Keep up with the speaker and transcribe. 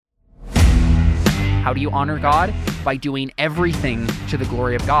How do you honor God? By doing everything to the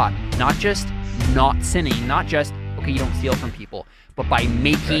glory of God. Not just not sinning, not just, okay, you don't steal from people, but by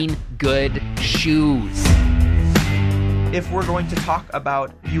making good shoes. If we're going to talk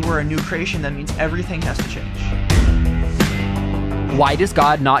about you were a new creation, that means everything has to change. Why does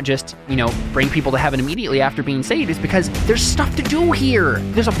God not just, bring people to heaven immediately after being saved? Is because there's stuff to do here.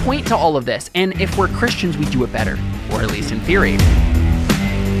 There's a point to all of this. And if we're Christians, we do it better, or at least in theory.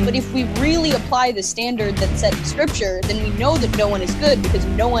 But if we really apply the standard that's set in Scripture, then we know that no one is good because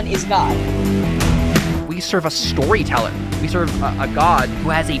no one is God. We serve a storyteller. We serve a God who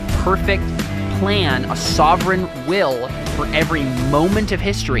has a perfect plan, a sovereign will for every moment of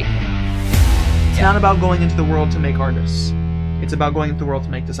history. It's not about going into the world to make artists. It's about going into the world to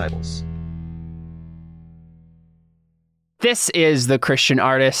make disciples. This is The Christian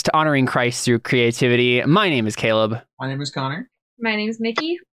Artist, honoring Christ through creativity. My name is Caleb. My name is Connor. My name is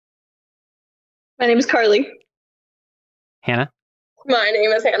Nikki. My name is Carly. Hannah. My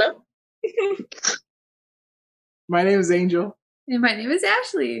name is Hannah. My name is Angel. And my name is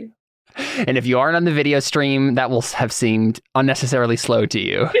Ashley. And if you aren't on the video stream, that will have seemed unnecessarily slow to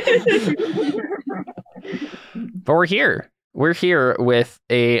you. But we're here. We're here with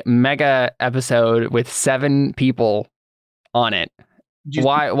a mega episode with 7 people on it.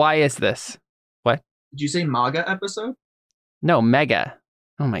 Why is this? What? Did you say MAGA episode? No, mega.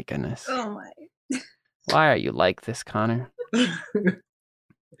 Oh my goodness. Oh my. Why are you like this, Connor?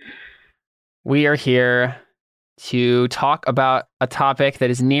 We are here to talk about a topic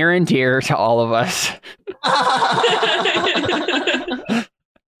that is near and dear to all of us.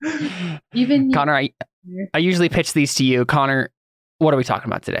 Even Connor, I usually pitch these to you. Connor, what are we talking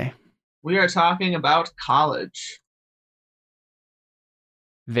about today? We are talking about college.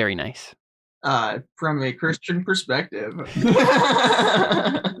 Very nice. From a Christian perspective.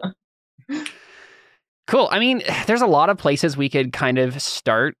 Cool. I mean, there's a lot of places we could kind of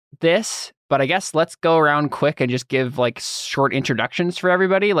start this, but I guess let's go around quick and just give short introductions for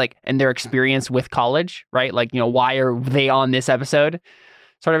everybody, and their experience with college, right? Why are they on this episode,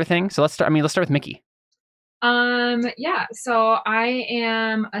 sort of a thing. So let's start with Mickey. Yeah, so I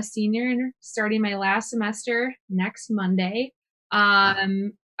am a senior starting my last semester next Monday at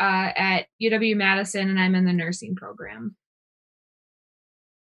UW-Madison, and I'm in the nursing program.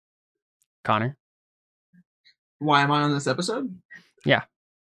 Connor? Why am I on this episode? Yeah.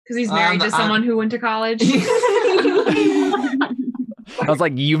 Because he's married to someone who went to college. I was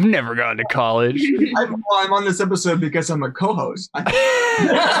like, you've never gone to college. I'm on this episode because I'm a co-host.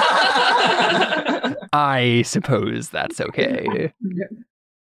 I suppose that's okay.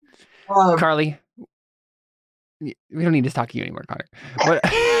 Carly, we don't need to talk to you anymore, Connor.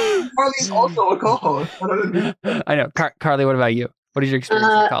 Carly's also a co-host. I know. Carly, what about you? What is your experience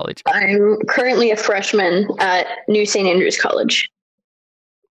with college? I'm currently a freshman at New St. Andrews College.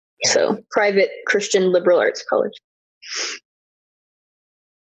 So, private Christian liberal arts college.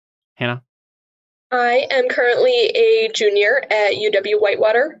 Hannah? I am currently a junior at UW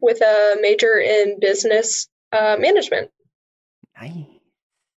Whitewater with a major in business management. Nice.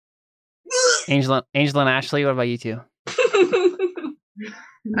 Angela and Ashley, what about you two?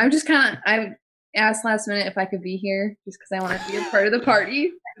 I asked last minute if I could be here just because I wanted to be a part of the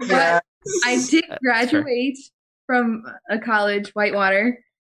party. But I did graduate from a college, Whitewater.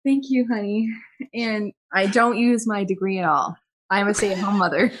 Thank you, honey. And I don't use my degree at all. I'm a stay-at-home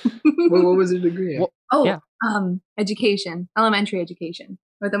mother. What was your degree in? Education, elementary education,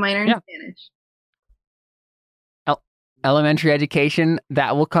 with a minor in Spanish. Elementary education,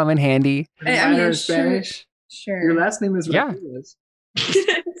 that will come in handy. Minor in Spanish? Sure. Your last name is Rodriguez.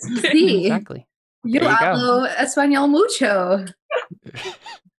 Sí. Exactly. Yo hablo español mucho.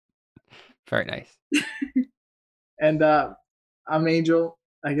 Very nice. And I'm Angel.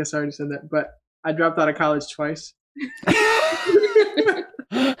 I guess I already said that, but I dropped out of college twice.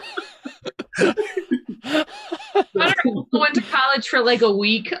 I went to college for a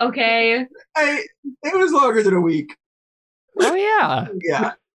week, okay? It was longer than a week. Oh, yeah.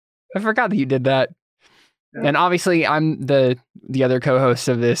 Yeah. I forgot that you did that. Yeah. And obviously, I'm the other co-host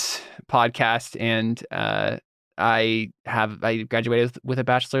of this podcast, and I graduated with a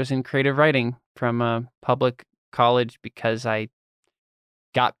bachelor's in creative writing from a public college because I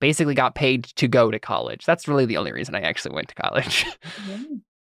got paid to go to college. That's really the only reason I actually went to college.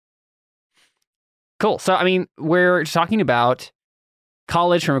 Cool. So, I mean, we're talking about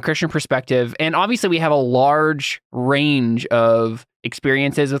college from a Christian perspective, and obviously we have a large range of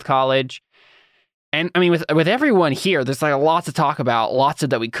experiences with college. And I mean, with everyone here, there's lots to talk about, lots of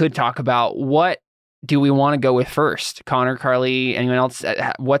that we could talk about. What do we want to go with first? Connor, Carly, anyone else?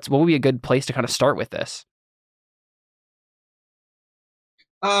 What would be a good place to kind of start with this?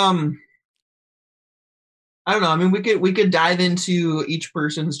 I don't know. I mean, we could dive into each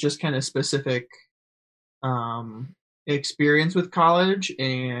person's just kind of specific experience with college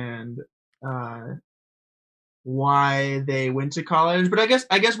and why they went to college. But I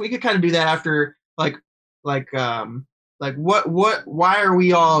guess we could kind of do that after why are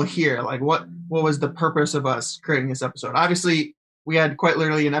we all here? Like what was the purpose of us creating this episode? Obviously, we had quite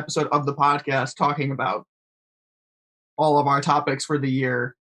literally an episode of the podcast talking about all of our topics for the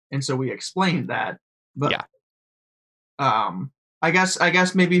year, and so we explained that. But yeah. I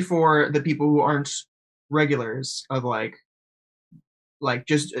guess maybe for the people who aren't regulars of like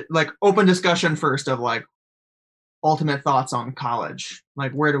just like open discussion first of like ultimate thoughts on college.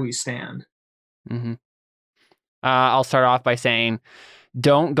 Like, where do we stand? Mm-hmm. I'll start off by saying,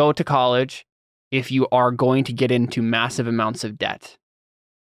 don't go to college if you are going to get into massive amounts of debt.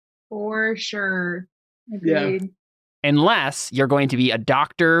 For sure. Agreed. Yeah. Unless you're going to be a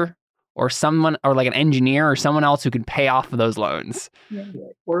doctor or someone, or like an engineer or someone else who can pay off those loans. Yeah.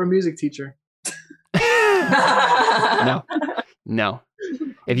 Or a music teacher. No.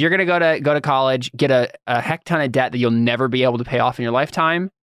 If you're going to go to college, get a heck ton of debt that you'll never be able to pay off in your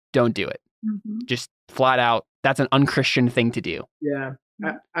lifetime, don't do it. Mm-hmm. Just flat out, that's an unchristian thing to do. Yeah.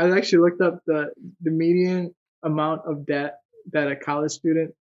 I actually looked up the median amount of debt that a college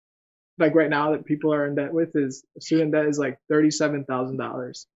student, like right now, that people are in debt with, is student debt is like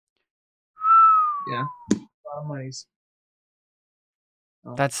 $37,000. Yeah. A lot of monies.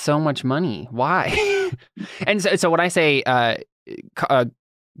 Oh. That's so much money. Why? And so when I say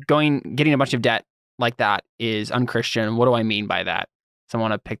getting a bunch of debt like that is unchristian, what do I mean by that? Someone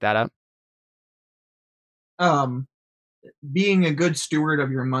want to pick that up? Being a good steward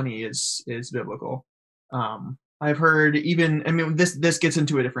of your money is biblical. I've heard this gets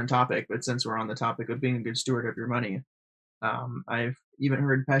into a different topic, but since we're on the topic of being a good steward of your money, I've even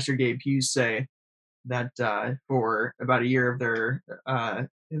heard Pastor Gabe Hughes say that for about a year of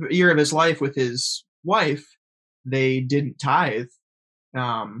his life with his wife, they didn't tithe.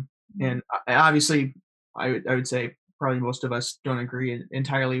 And obviously, I would say probably most of us don't agree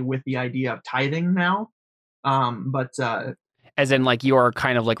entirely with the idea of tithing now. But as in, like, you are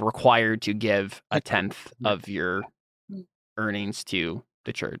kind of like required to give a tenth of your earnings to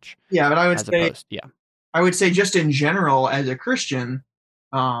the church. Yeah, but I would say just in general, as a Christian,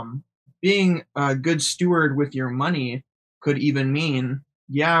 being a good steward with your money could even mean,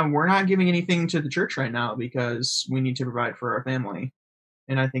 we're not giving anything to the church right now because we need to provide for our family.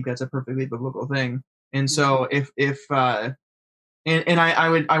 And I think that's a perfectly biblical thing. And so I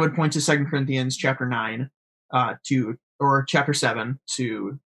would point to 2 Corinthians chapter 9 or chapter 7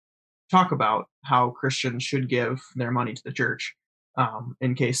 to talk about how Christians should give their money to the church,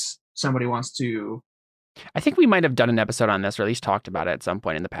 in case somebody wants to. I think we might have done an episode on this, or at least talked about it at some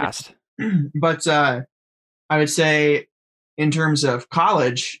point in the past. But I would say, in terms of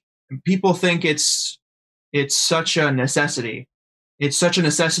college, people think it's such a necessity. It's such a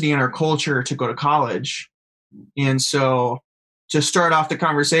necessity in our culture to go to college. And so to start off the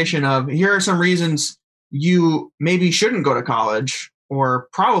conversation of, here are some reasons you maybe shouldn't go to college or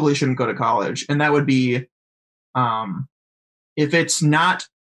probably shouldn't go to college. And that would be, if it's not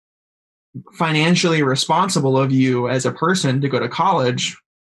financially responsible of you as a person to go to college,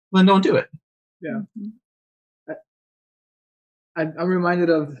 then don't do it. Yeah. I'm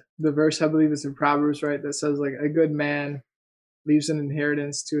reminded of the verse, I believe it's in Proverbs, right, that says, like, a good man leaves an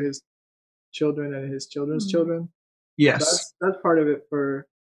inheritance to his children and his children's children. Yes. That's part of it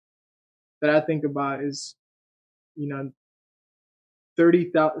that I think about is,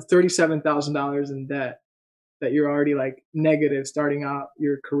 $37,000 in debt that you're already like negative starting out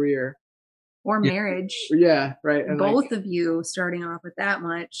your career. Or marriage. Yeah, right. And both of you starting off with that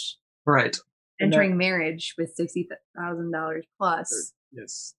much. Right. Entering marriage with $60,000 plus.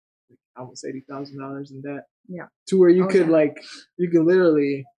 Yes. Almost $80,000 in debt. Yeah. To where you could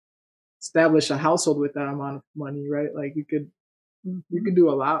literally establish a household with that amount of money, right? Like you could do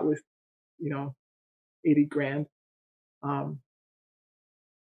a lot with, $80,000.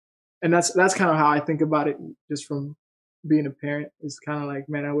 And that's kind of how I think about it, just from being a parent. Is kind of like,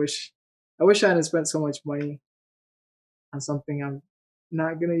 man, I wish I hadn't spent so much money on something I'm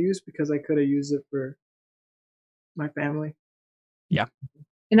not gonna use because I could have used it for my family. Yeah.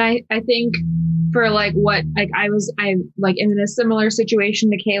 And I think for I'm in a similar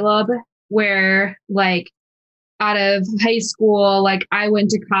situation to Caleb, where like out of high school, like I went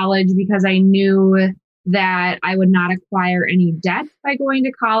to college because I knew that I would not acquire any debt by going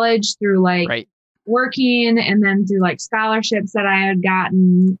to college through working, and then through like scholarships that I had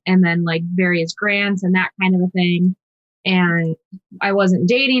gotten, and then like various grants and that kind of a thing. And I wasn't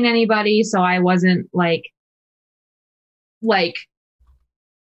dating anybody, so I wasn't like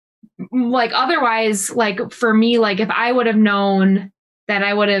otherwise, like for me, like if I would have known that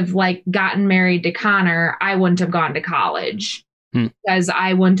I would have like gotten married to Connor, I wouldn't have gone to college because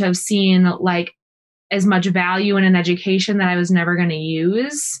I wouldn't have seen like as much value in an education that I was never going to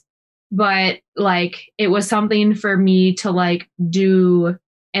use. But like, it was something for me to like do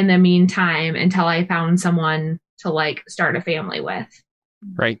in the meantime until I found someone to like start a family with.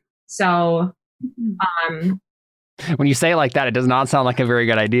 Right. So, when you say it like that, it does not sound like a very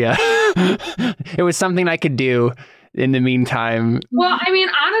good idea. It was something I could do in the meantime. Well, I mean,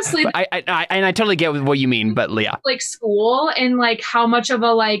 honestly, I totally get what you mean, but yeah, like school and like how much of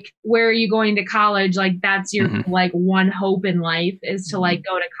a like where are you going to college? Like that's your like one hope in life is to like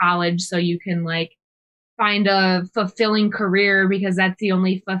go to college so you can like find a fulfilling career, because that's the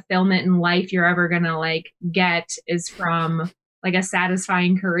only fulfillment in life you're ever gonna like get is from like a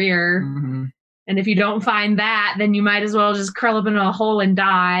satisfying career. And if you don't find that, then you might as well just curl up in a hole and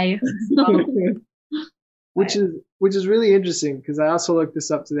die. So. Which is really interesting, because I also looked this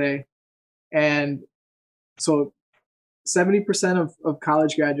up today, and so 70% of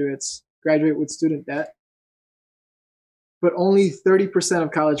college graduates graduate with student debt, but only 30%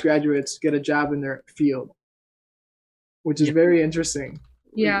 of college graduates get a job in their field, which is very interesting.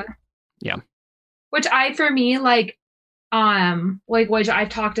 Yeah. Yeah. Which for me, like which I've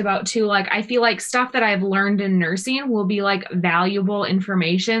talked about too, like I feel like stuff that I've learned in nursing will be like valuable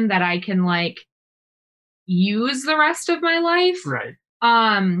information that I can like use the rest of my life. Right.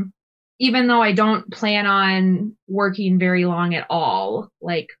 Even though I don't plan on working very long at all,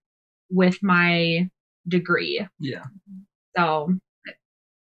 like with my degree. Yeah. So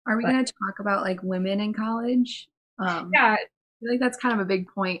are we going to talk about like women in college? Yeah. I feel like that's kind of a big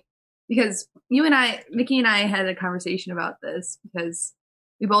point, because Nikki and I had a conversation about this because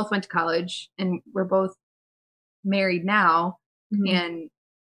we both went to college and we're both married now. And,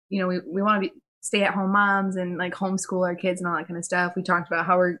 you know, we want to be stay-at-home moms and like homeschool our kids and all that kind of stuff. We talked about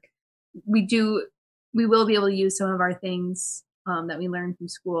how we will be able to use some of our things that we learned from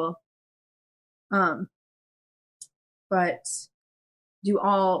school. But do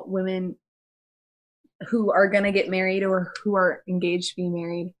all women who are going to get married or who are engaged to be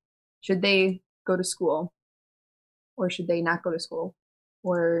married, should they go to school or should they not go to school?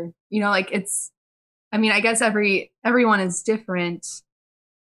 Or, you know, like I mean, I guess everyone is different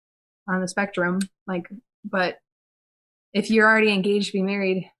on the spectrum, like, but if you're already engaged to be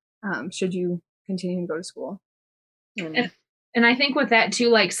married, should you continue to go to school? And I think with that too,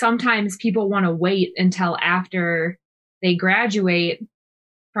 like sometimes people want to wait until after they graduate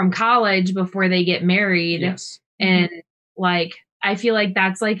from college before they get married. Yes. And like, I feel like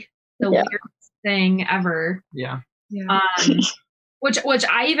that's like the weirdest thing ever. Yeah. Which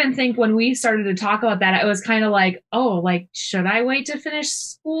I even think when we started to talk about that, it was kind of like, oh, like, should I wait to finish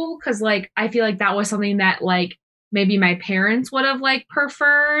school? Because like, I feel like that was something that like maybe my parents would have like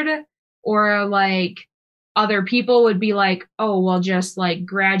preferred, or like other people would be like, oh, well, just like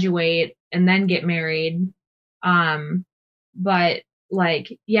graduate and then get married. But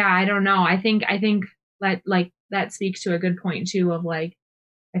like, yeah, I don't know. I think that like that speaks to a good point too of like,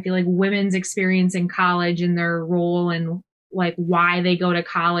 I feel like women's experience in college and their role and like why they go to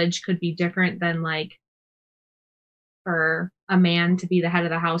college could be different than like for a man to be the head of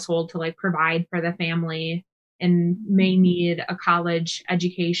the household to like provide for the family and may need a college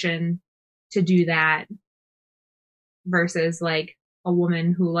education to do that versus like a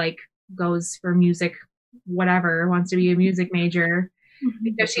woman who like goes for music, whatever, wants to be a music major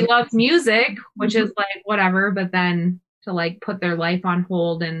because she loves music, which is like whatever, but then to like put their life on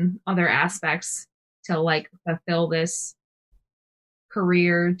hold and other aspects to like fulfill this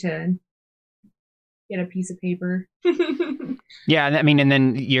career to get a piece of paper. Yeah, I mean, and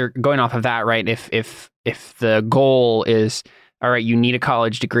then you're going off of that, right? If the goal is, all right, you need a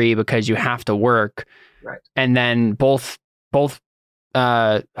college degree because you have to work, right? And then both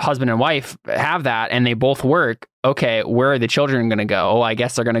husband and wife have that, and they both work. Okay, where are the children going to go? Oh, I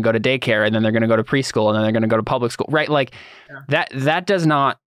guess they're going to go to daycare, and then they're going to go to preschool, and then they're going to go to public school, right? Like that does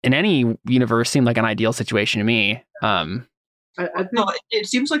not in any universe seem like an ideal situation to me. I think it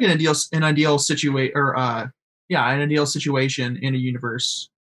seems like an ideal situation, or an ideal situation in a universe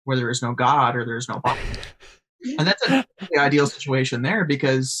where there is no God or there is no politics. And that's the ideal situation there,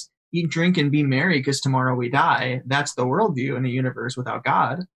 because eat, drink, and be merry because tomorrow we die. That's the worldview in a universe without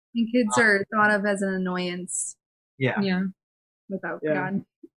God. And kids are thought of as an annoyance. Yeah. Without God.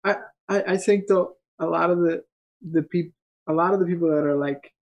 I think though, a lot of the people that are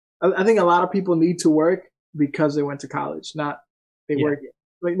like, I think a lot of people need to work because they went to college, not they work.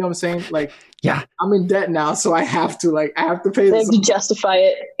 Like, you know what I'm saying? Like, yeah, I'm in debt now, so I have to pay They this. have to justify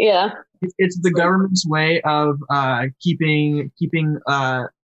it. Yeah. It's the government's way of keeping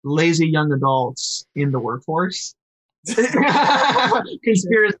lazy young adults in the workforce.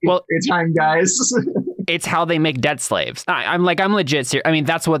 Conspiracy time, guys. It's how they make debt slaves. I'm legit serious. I mean,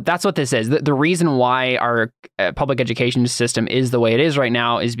 that's what this is. The reason why our public education system is the way it is right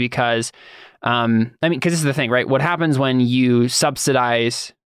now is because, because this is the thing, right? What happens when you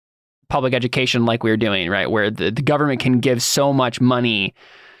subsidize public education like we're doing, right? Where the government can give so much money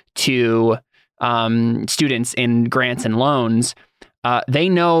to students in grants and loans. They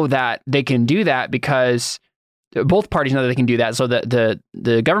know that they can do that because both parties know that they can do that. So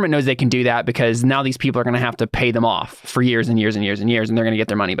the government knows they can do that because now these people are going to have to pay them off for years and years and years and years, and they're going to get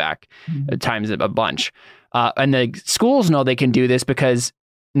their money back times a bunch. And the schools know they can do this because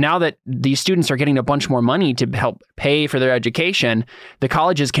now that these students are getting a bunch more money to help pay for their education, the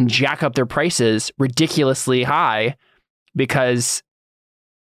colleges can jack up their prices ridiculously high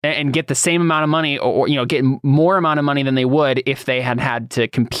and get the same amount of money or get more amount of money than they would if they had to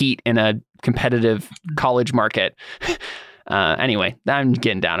compete in a competitive college market. Anyway, I'm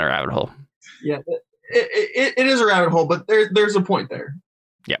getting down a rabbit hole. Yeah, it is a rabbit hole, but there's a point there.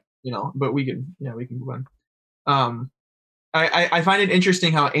 Yeah. But we can move on. I find it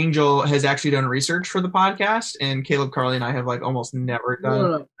interesting how Angel has actually done research for the podcast, and Caleb, Carly, and I have almost never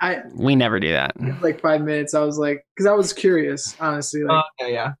done. No. We never do that. 5 minutes. I was because I was curious, honestly.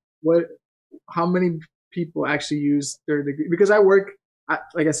 Yeah. How many people actually use their degree? Because I work,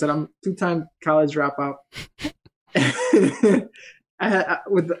 like I said, I'm 2-time college dropout. I had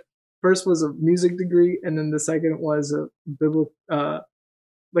first was a music degree, and then the second was a biblical, a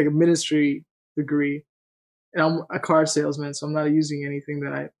ministry degree. And I'm a car salesman, so I'm not using anything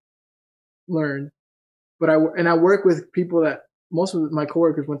that I learned. But I work with people that most of my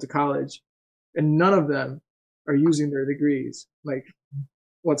coworkers went to college, and none of them are using their degrees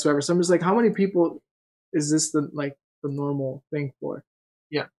whatsoever. So I'm just how many people is this the normal thing for?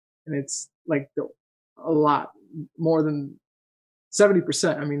 Yeah, and it's a lot more than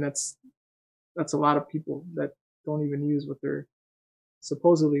 70%. I mean, that's a lot of people that don't even use what they're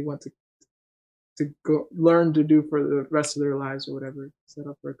supposedly went to go learn to do for the rest of their lives or whatever, set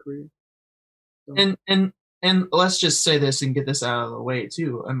up for a career. So. And let's just say this and get this out of the way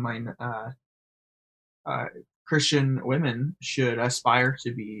too. I mean, Christian women should aspire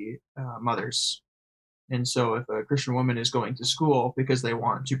to be mothers. And so if a Christian woman is going to school because they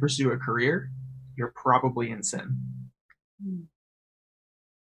want to pursue a career, you're probably in sin.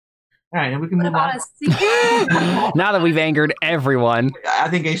 All right, and we can move on. Now that we've angered everyone. I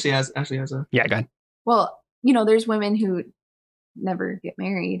think Ashley has a... Yeah, go ahead. Well, there's women who never get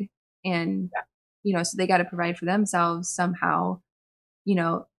married, and, so they got to provide for themselves somehow,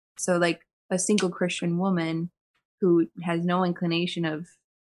 so a single Christian woman who has no inclination of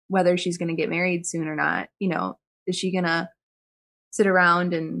whether she's going to get married soon or not, is she going to sit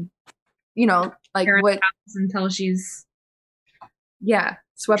around and, what until she's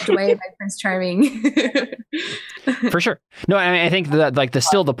swept away by Prince Charming. For sure. No, I mean, I think that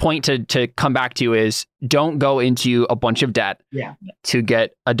still the point to come back to is don't go into a bunch of debt to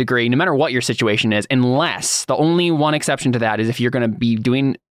get a degree, no matter what your situation is, unless the only one exception to that is if you're going to be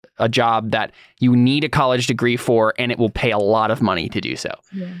doing a job that you need a college degree for, and it will pay a lot of money to do so.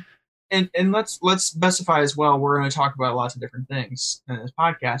 Yeah. And let's specify as well, we're going to talk about lots of different things in this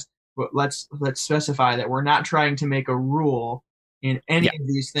podcast, but let's specify that we're not trying to make a rule in any of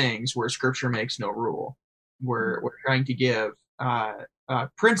these things where Scripture makes no rule. We're trying to give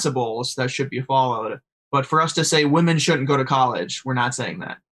principles that should be followed. But for us to say women shouldn't go to college, we're not saying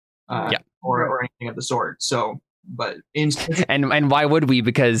that, or anything of the sort. So, but and why would we?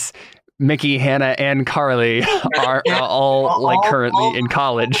 Because Mickey, Hannah, and Carly are all currently in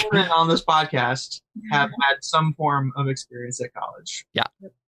college. All on this podcast have had some form of experience at college. Yeah.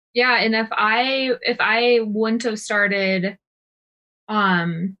 Yeah, and if I wouldn't have started.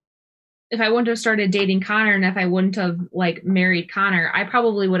 If I wouldn't have started dating Connor, and if I wouldn't have married Connor, I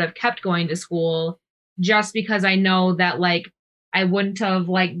probably would have kept going to school just because I know that I wouldn't have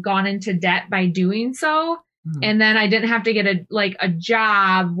gone into debt by doing so. Mm-hmm. And then I didn't have to get a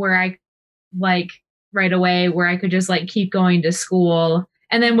job where I right away where I could just keep going to school,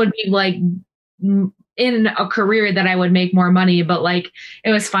 and then would be in a career that I would make more money. But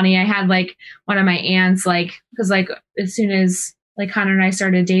it was funny. I had one of my aunts because as soon as Connor and I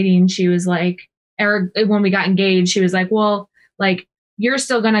started dating, she was or when we got engaged, she was well, you're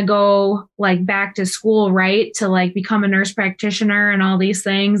still going to go like back to school, right? To like become a nurse practitioner and all these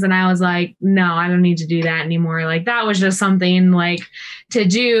things. And I was like, no, I don't need to do that anymore. Like that was just something like to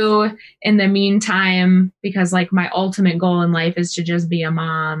do in the meantime, because like my ultimate goal in life is to just be a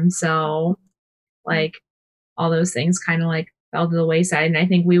mom. So like all those things kind of like fell to the wayside. And I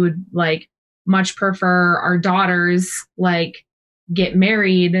think we would like much prefer our daughters like get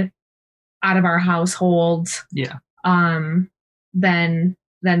married out of our household. Yeah. Than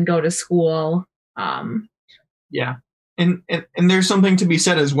go to school. Yeah. And there's something to be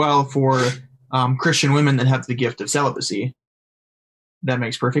said as well for Christian women that have the gift of celibacy. That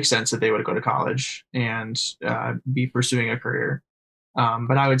makes perfect sense that they would go to college and be pursuing a career.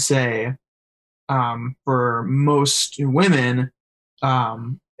 But I would say for most women, I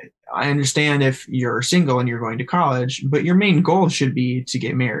understand if you're single and you're going to college, but your main goal should be to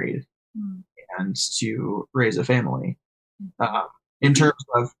get married and to raise a family. In terms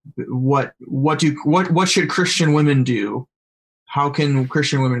of what should Christian women do? How can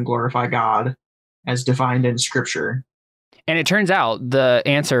Christian women glorify God as defined in Scripture? And it turns out the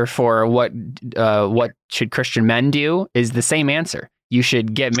answer for what should Christian men do is the same answer. You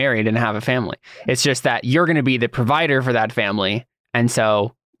should get married and have a family. It's just that you're going to be the provider for that family, and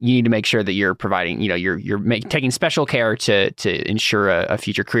so you need to make sure that you're providing. You're taking special care to ensure a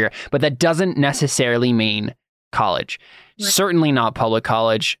future career. But that doesn't necessarily mean college. Right. Certainly not public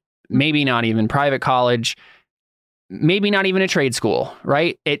college. Maybe not even private college. Maybe not even a trade school.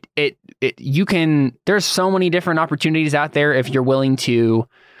 Right? You can. There's so many different opportunities out there if you're willing to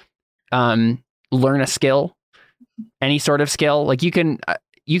learn a skill. Any sort of skill, like you can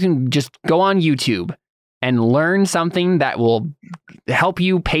just go on YouTube and learn something that will help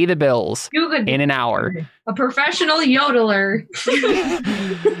you pay the bills in an hour. A professional yodeler.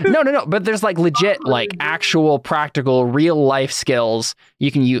 No. But there's like legit, like actual practical real life skills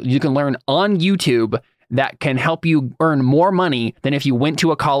you can learn on YouTube that can help you earn more money than if you went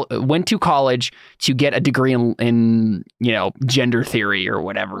to college to get a degree in gender theory or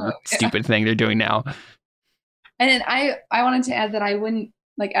whatever stupid thing they're doing now. And then I wanted to add that I wouldn't,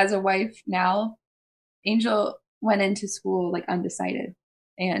 like, as a wife now, Angel went into school like undecided,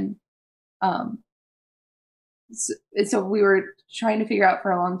 and so we were trying to figure out for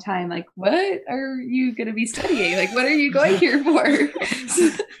a long time, like, what are you going to be studying? Like, what are you going here for?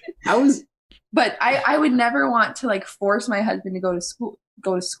 But I would never want to like force my husband to go to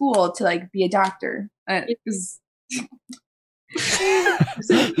school to like be a doctor.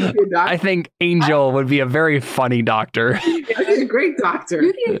 I think Angel would be a very funny doctor. He's a great doctor.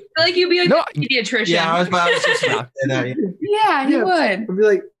 Like you'd be a pediatrician. Yeah, I was just yeah, he would. I'd be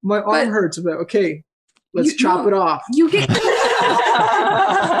like, my arm hurts. I'd be like, okay, let's chop it off. You get.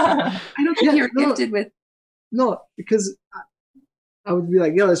 I don't think you're gifted with. No, because I would be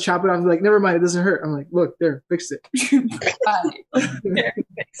like, yo, let's chop it off. I'd be like, never mind, it doesn't hurt. I'm like, look, there, fixed it. You could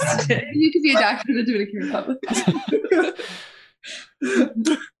be a doctor in the Dominican Republic.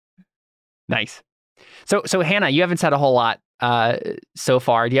 Nice. So Hannah, you haven't said a whole lot so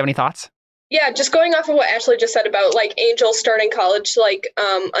far. Do you have any thoughts? Yeah, just going off of what Ashley just said about like Angel starting college like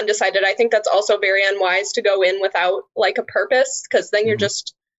undecided. I think that's also very unwise to go in without like a purpose, because then you're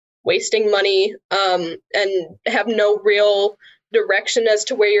just wasting money and have no real direction as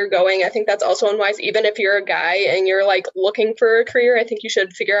to where you're going. I think that's also unwise. Even if you're a guy and you're like looking for a career, I think you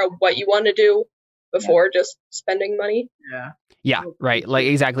should figure out what you want to do before just spending money. Yeah, right. Like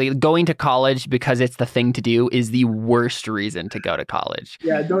exactly. Going to college because it's the thing to do is the worst reason to go to college.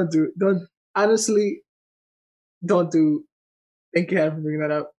 Yeah, don't thank you for bringing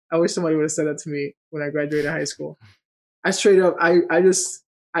that up. I wish somebody would have said that to me when I graduated high school. I straight up, I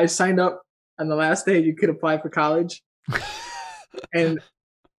signed up on the last day you could apply for college. And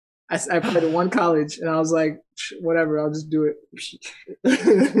I applied to one college and I was like, whatever, I'll just do it.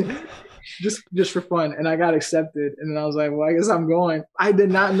 just for fun. And I got accepted. And then I was like, well, I guess I'm going. I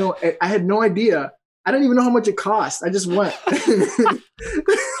did not know. I had no idea. I didn't even know how much it cost. I just went.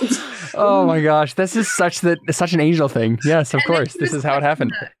 Oh my gosh. This is such an Angel thing. Yes, of course. This is how it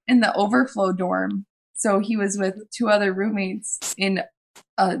happened. In the overflow dorm. So he was with two other roommates in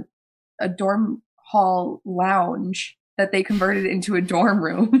a dorm hall lounge that they converted into a dorm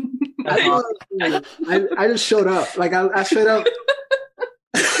room. I just showed up. Like I showed up.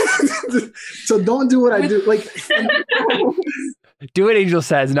 So don't do what I do. Like do what Angel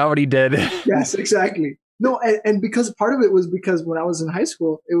says, not what he did. Yes, exactly. No, and because part of it was because when I was in high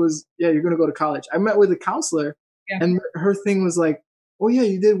school, it was, you're going to go to college. I met with a counselor and her thing was like, oh yeah,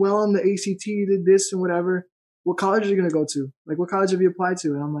 you did well on the ACT, you did this and whatever. What college are you going to go to? Like, what college have you applied to?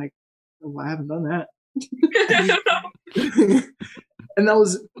 And I'm like, oh, well, I haven't done that. And that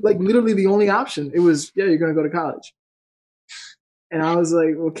was like literally the only option. It was, yeah, you're going to go to college. And I was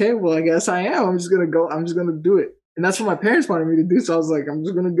like, okay, well, I guess I am. I'm just going to go. I'm just going to do it. And that's what my parents wanted me to do. So I was like, I'm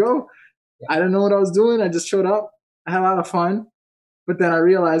just going to go. I didn't know what I was doing. I just showed up. I had a lot of fun. But then I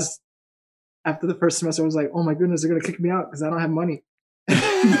realized after the first semester, I was like, oh my goodness, they're going to kick me out because I don't have money.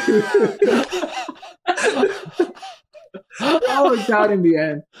 All worked out in the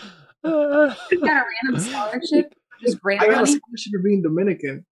end. You got a random scholarship? Just I got a scholarship for being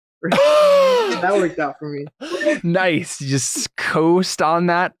Dominican. That worked out for me. Nice. Just coast on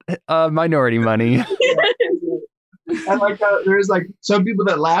that minority money. I like how there's like some people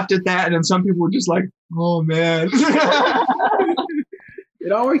that laughed at that, and then some people were just like, "Oh man."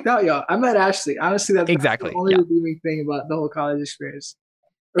 It all worked out, y'all. I met Ashley. Honestly, that's exactly the only redeeming thing about the whole college experience.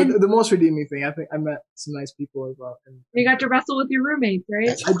 Or the most redeeming thing. I think I met some nice people as well. You got to wrestle with your roommates,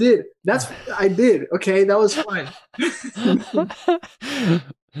 right? I did. I did. Okay, that was fun.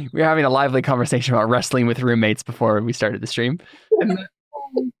 We were having a lively conversation about wrestling with roommates before we started the stream.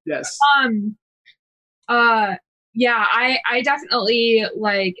 Yes. Yeah, I definitely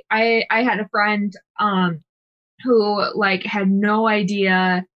like I had a friend who like had no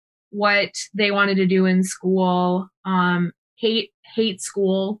idea what they wanted to do in school, hates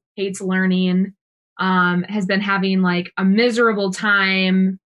school, hates learning, has been having like a miserable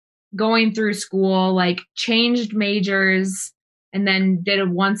time going through school, like changed majors and then did a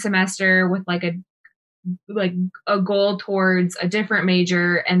one semester with like a goal towards a different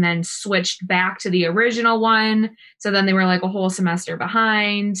major and then switched back to the original one. So then they were like a whole semester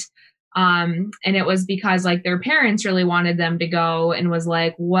behind. And it was because like their parents really wanted them to go and was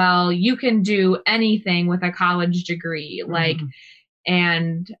like, well, you can do anything with a college degree. Like,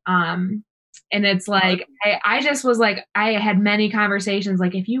 and it's like, I just was like, I had many conversations,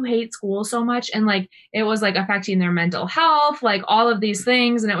 like if you hate school so much and like, it was like affecting their mental health, like all of these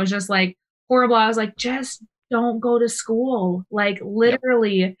things. And it was just like horrible. I was like, just don't go to school. Like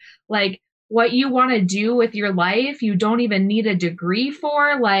literally, like what you want to do with your life, you don't even need a degree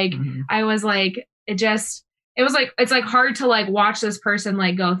for. Like, I was like, it was like, it's like hard to like watch this person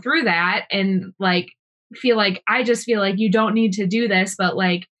like go through that and like feel like, I just feel like you don't need to do this, but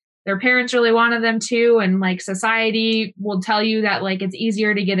like their parents really wanted them to. And like society will tell you that like it's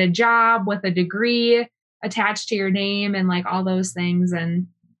easier to get a job with a degree attached to your name and like all those things. And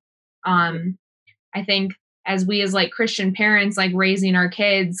I think as we as like Christian parents, like raising our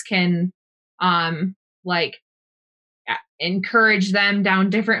kids can like encourage them down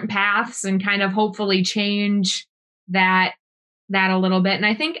different paths and kind of hopefully change that a little bit. And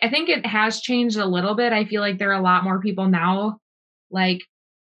I think it has changed a little bit. I feel like there are a lot more people now, like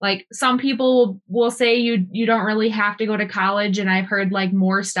some people will say you don't really have to go to college. And I've heard like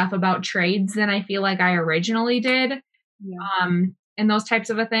more stuff about trades than I feel like I originally did. Yeah. And those types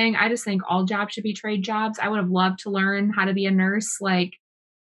of a thing. I just think all jobs should be trade jobs. I would have loved to learn how to be a nurse, like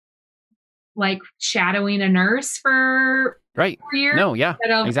shadowing a nurse for 4 years. No, yeah,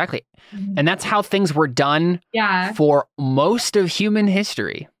 exactly. And that's how things were done for most of human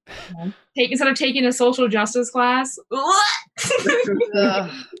history. Instead of taking a social justice class.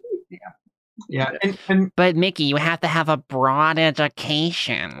 Yeah. But Mickey, you have to have a broad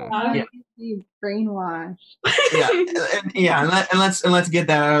education. Brainwashed. And let's get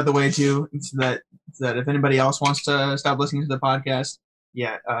that out of the way too, so that if anybody else wants to stop listening to the podcast,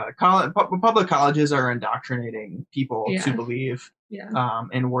 public colleges are indoctrinating people to believe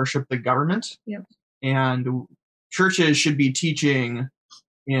and worship the government. Yep. And churches should be teaching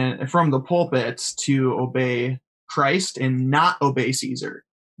from the pulpits to obey Christ and not obey Caesar.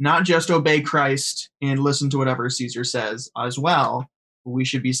 Not just obey Christ and listen to whatever Caesar says as well. We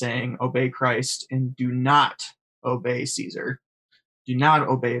should be saying obey Christ and do not obey Caesar. Do not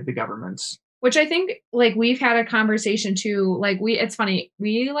obey the governments. Which I think, like, we've had a conversation too. Like, it's funny.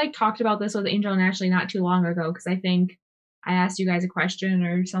 We like talked about this with Angel and Ashley not too long ago, because I think I asked you guys a question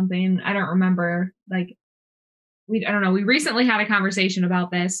or something. I don't remember. Like, I don't know. We recently had a conversation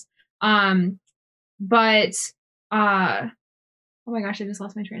about this. But oh my gosh, I just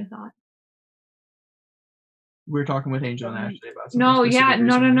lost my train of thought. We were talking with Angel and Ashley about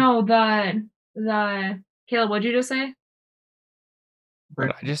something. No. The Caleb, what'd you just say? What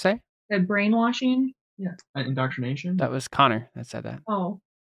did I just say? The brainwashing? Yeah. Indoctrination? That was Connor that said that. Oh,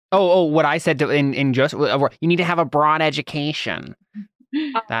 what I said in just, you need to have a broad education.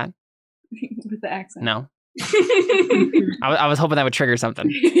 That? With the accent. No. I was hoping that would trigger something.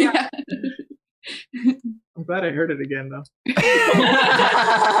 Yeah. I'm glad I heard it again, though.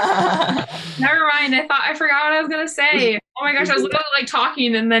 Never mind. I forgot what I was gonna say. Oh my gosh, I was literally like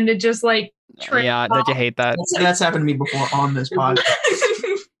talking, and then it just like Yeah, don't you hate that? That's happened to me before on this podcast.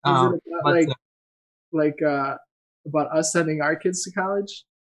 About us sending our kids to college?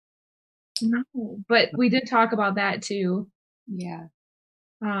 No, but we did talk about that too. Yeah.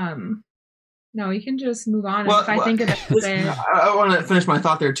 No, you can just move on. Well, if I think of it, I want to finish my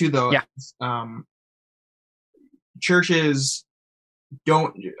thought there too, though. Yeah. Churches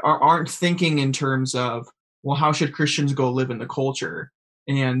aren't thinking in terms of, well, how should Christians go live in the culture?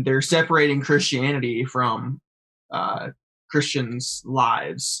 And they're separating Christianity from Christians'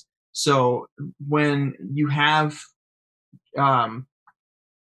 lives. So when you have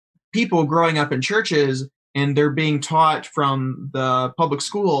people growing up in churches and they're being taught from the public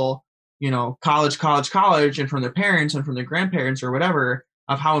school, college, and from their parents and from their grandparents or whatever,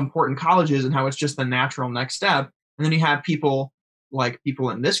 of how important college is and how it's just the natural next step. And then you have people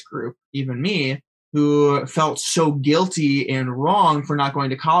in this group, even me, who felt so guilty and wrong for not going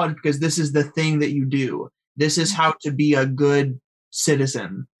to college because this is the thing that you do. This is how to be a good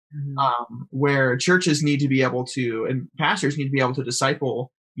citizen. Mm-hmm. Where churches need to be able to, and pastors need to be able to disciple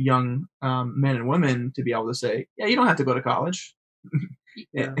young men and women to be able to say, yeah, you don't have to go to college.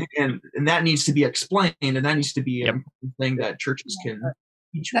 Yeah. and that needs to be explained, and that needs to be a thing that churches can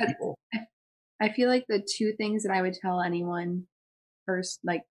teach people. I feel like the two things that I would tell anyone first,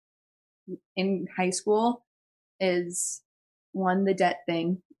 like in high school, is one, the debt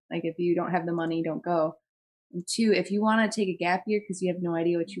thing. Like if you don't have the money, don't go. And two, if you want to take a gap year because you have no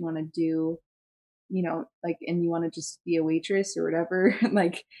idea what you want to do, and you want to just be a waitress or whatever,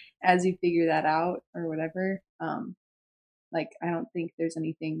 like as you figure that out or whatever, I don't think there's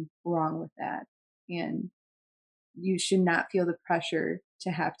anything wrong with that. And you should not feel the pressure to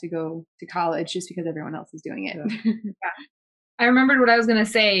have to go to college just because everyone else is doing it. Yeah. I remembered what I was going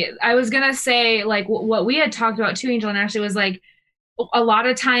to say. I was going to say, like, what we had talked about too, Angel and Ashley, was like, a lot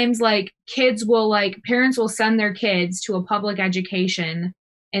of times, like, parents will send their kids to a public education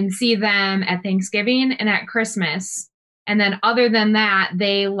and see them at Thanksgiving and at Christmas. And then other than that,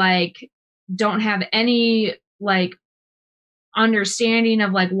 they, like, don't have any, like, understanding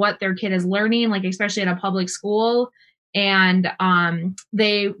of, like, what their kid is learning, like, especially at a public school. And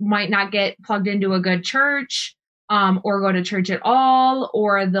they might not get plugged into a good church or go to church at all,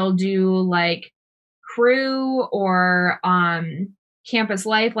 or they'll do, like, Cru or Campus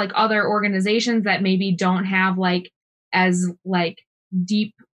Life, like other organizations that maybe don't have like as like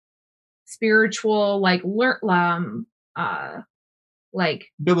deep spiritual like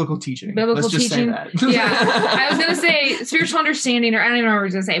biblical teaching. Let's just say that. Yeah, I was gonna say spiritual understanding, or I don't even know what I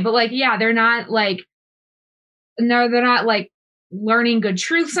was gonna say, but like they're not like learning good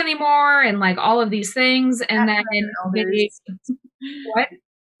truths anymore, and like all of these things, and then what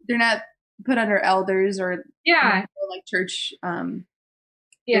they're not put under elders or like church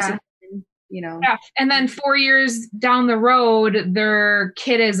discipline, Yeah. And then 4 years down the road, their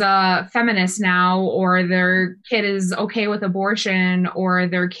kid is a feminist now, or their kid is okay with abortion, or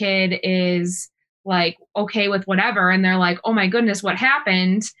their kid is like okay with whatever. And they're like, oh my goodness, what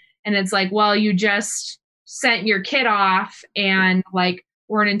happened? And it's like, well, you just sent your kid off and like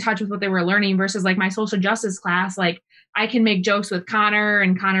weren't in touch with what they were learning, versus like my social justice class. Like I can make jokes with Connor,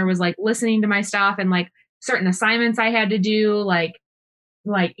 and Connor was like listening to my stuff, and like certain assignments I had to do, like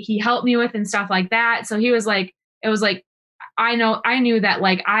he helped me with and stuff like that. So he was like, it was like, I knew that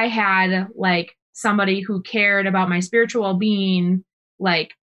like I had like somebody who cared about my spiritual well-being,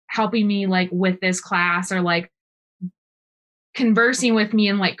 like helping me like with this class, or like conversing with me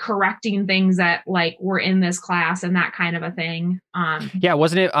and like correcting things that like were in this class and that kind of a thing. Yeah,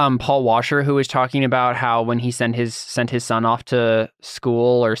 wasn't it Paul Washer who was talking about how when he sent his son off to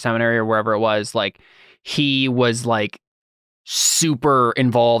school or seminary or wherever it was, like he was like super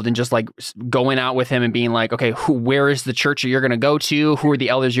involved in just like going out with him and being like, okay, where is the church that you're going to go to? Who are the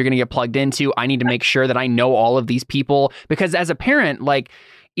elders you're going to get plugged into? I need to make sure that I know all of these people, because as a parent, like,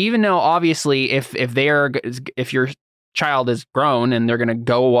 even though obviously if your child is grown and they're going to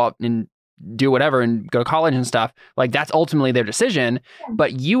go up and do whatever and go to college and stuff, like that's ultimately their decision.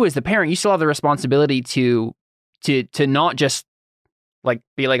 But you as the parent, you still have the responsibility to not just like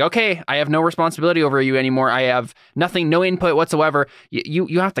be like, okay, I have no responsibility over you anymore. I have no input whatsoever.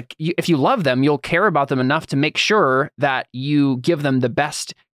 You have to, if you love them, you'll care about them enough to make sure that you give them the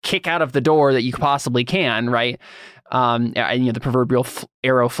best kick out of the door that you possibly can, right? And the proverbial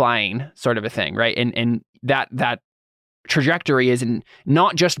arrow flying sort of a thing, right? And that trajectory is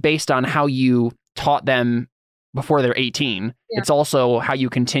not just based on how you taught them before they're 18. Yeah. It's also how you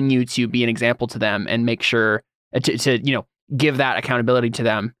continue to be an example to them and make sure to give that accountability to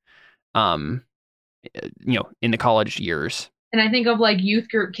them, in the college years. And I think of like youth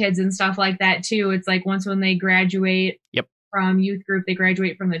group kids and stuff like that too. It's like once when they graduate from youth group, they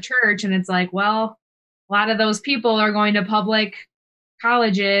graduate from the church, and it's like, well, a lot of those people are going to public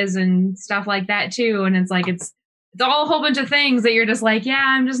colleges and stuff like that too. And it's like, it's all a whole bunch of things that you're just like, yeah,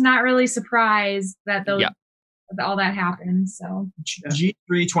 I'm just not really surprised that those all that happened. So G3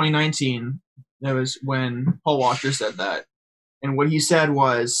 2019, that was when Paul Washer said that. And what he said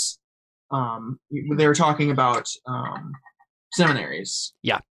was, they were talking about seminaries.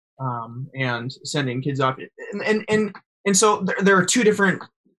 Yeah. And sending kids off. And so there are two different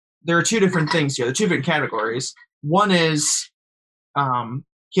things here, the two different categories. One is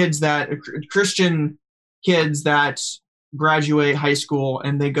Christian kids that graduate high school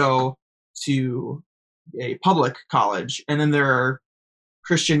and they go to a public college, and then there are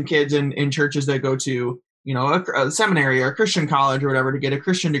Christian kids in churches that go to, you know, a seminary or a Christian college or whatever to get a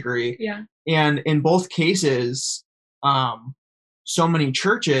Christian degree. Yeah. And in both cases, so many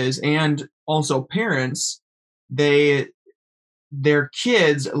churches and also parents, their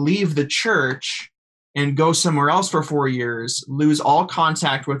kids leave the church and go somewhere else for 4 years, lose all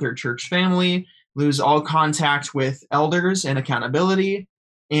contact with their church family, lose all contact with elders and accountability,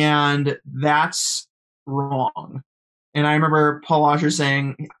 and that's wrong. And I remember Paul Washer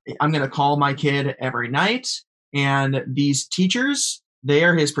saying, I'm going to call my kid every night, and these teachers, they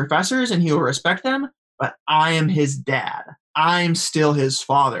are his professors and he will respect them, but I am his dad. I'm still his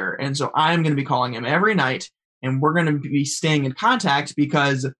father. And so I'm going to be calling him every night, and we're going to be staying in contact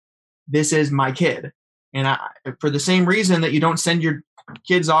because this is my kid. And for the same reason that you don't send your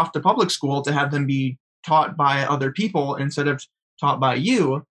kids off to public school to have them be taught by other people instead of taught by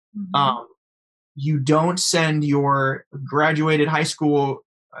you, you don't send your graduated high school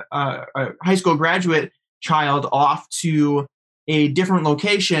graduate child off to a different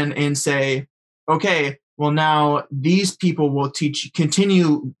location and say, okay, well, now these people will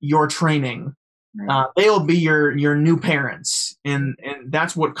continue your training. Right. They'll be your new parents. And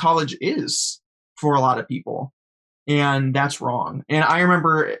that's what college is for a lot of people. And that's wrong. And I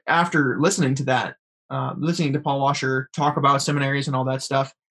remember after listening to that, listening to Paul Washer talk about seminaries and all that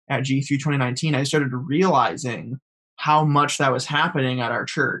stuff at G3 2019, I started realizing how much that was happening at our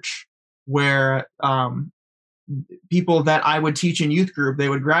church, where people that I would teach in youth group, they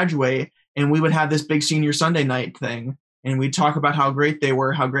would graduate and we would have this big senior Sunday night thing. And we'd talk about how great they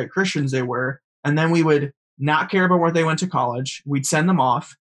were, how great Christians they were. And then we would not care about where they went to college. We'd send them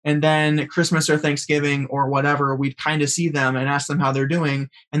off. And then Christmas or Thanksgiving or whatever, we'd kind of see them and ask them how they're doing.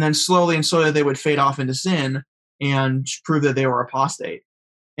 And then slowly and slowly they would fade off into sin and prove that they were apostate.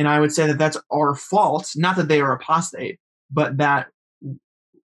 And I would say that that's our fault, not that they are apostate, but that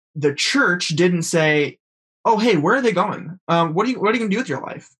the church didn't say, oh, hey, where are they going? What are you going to do with your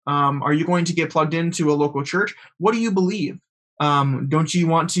life? Are you going to get plugged into a local church? What do you believe? Don't you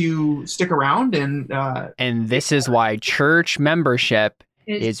want to stick around? And this is why church membership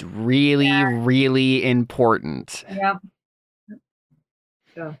is really, really important. Yep.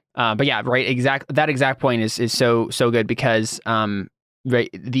 Yeah. But yeah, right. That exact point is so good because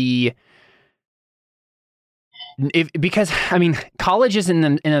right because I mean, colleges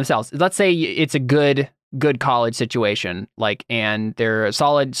in themselves. Let's say it's a good college situation, like, and they're a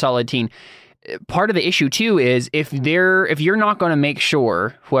solid teen. Part of the issue too is if you're not going to make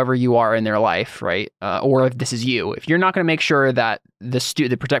sure, whoever you are in their life, right, or if this is you, if you're not going to make sure that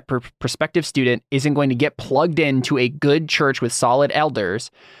the prospective student isn't going to get plugged into a good church with solid elders,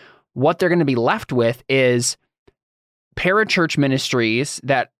 what they're going to be left with is parachurch ministries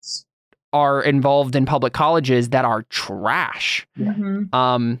that are involved in public colleges that are trash.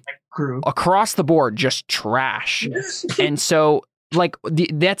 Across the board, just trash. Yes. And so, like,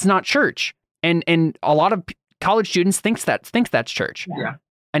 that's not church. And a lot of college students thinks that's church. Yeah.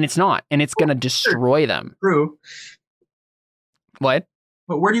 And it's not. And it's going to destroy them. Crew. What?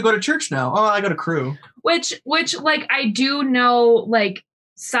 But where do you go to church now? Oh, I go to Crew. Which like, I do know, like,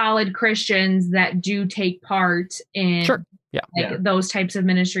 solid Christians that do take part in those types of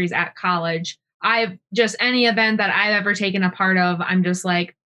ministries at college. I've just, any event that I've ever taken a part of, I'm just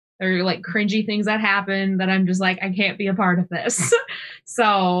like, there are like cringy things that happen that I'm just like, I can't be a part of this.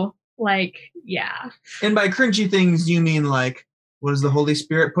 So, like, yeah. And by cringy things, you mean like, what is the Holy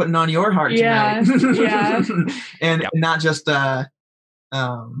Spirit putting on your heart tonight? Yeah. And not just an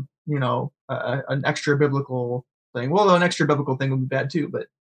extra biblical thing. Well, though an extra biblical thing would be bad too, but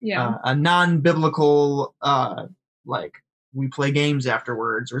a non-biblical, like, we play games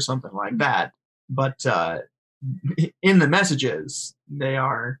afterwards or something like that. But in the messages, they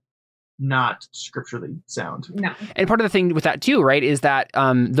are not scripturally sound. No. And part of the thing with that too, right, is that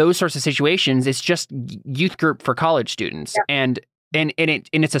those sorts of situations, it's just youth group for college students, and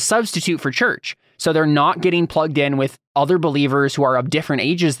it's a substitute for church. So they're not getting plugged in with other believers who are of different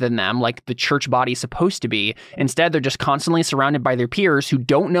ages than them, like the church body is supposed to be. Instead, they're just constantly surrounded by their peers who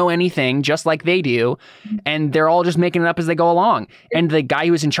don't know anything, just like they do, and they're all just making it up as they go along. And the guy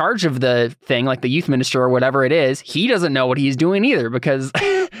who's in charge of the thing, like the youth minister or whatever it is, he doesn't know what he's doing either, because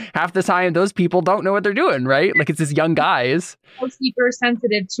half the time those people don't know what they're doing, right? Like, it's these young guys. Super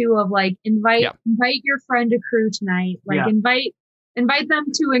sensitive too of like invite your friend to crew tonight, like invite them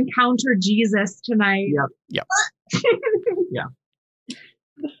to encounter Jesus tonight. Yep. Yeah.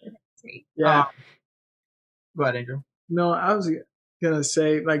 Yeah. Go ahead, Andrew. No, I was gonna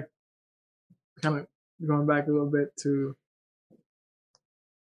say, like, kind of going back a little bit to,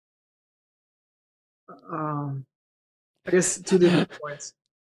 I guess 2 different points.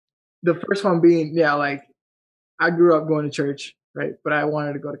 The first one being, like, I grew up going to church, right? But I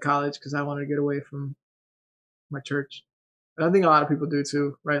wanted to go to college because I wanted to get away from my church. And I think a lot of people do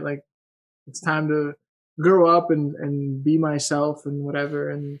too, right? Like, it's time to grow up and be myself and whatever,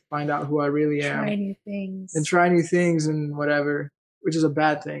 and find out who I really am. Try new things. And try new things and whatever, which is a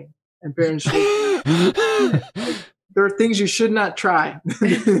bad thing. And parents should. There are things you should not try.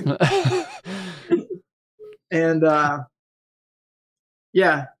 And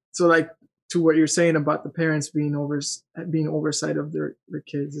so like, to what you're saying about the parents being oversight of their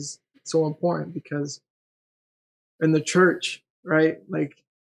kids is so important, because in the church, right? Like,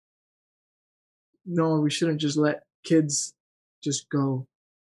 no, we shouldn't just let kids just go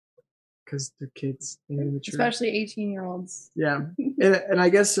because they're kids in the church. Especially 18-year-olds. Yeah. And I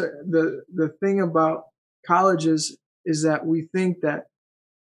guess the thing about colleges is that we think that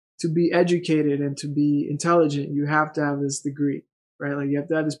to be educated and to be intelligent, you have to have this degree, right? Like, you have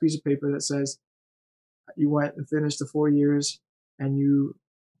to have this piece of paper that says you went and finished the 4 years and you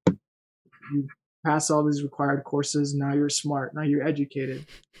pass all these required courses. Now you're smart. Now you're educated.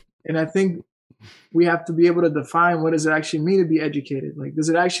 And I think we have to be able to define, what does it actually mean to be educated? Like, does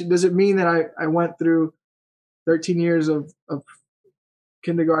it mean that I went through 13 years of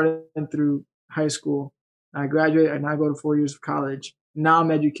kindergarten through high school, and I graduated, and I go to 4 years of college. Now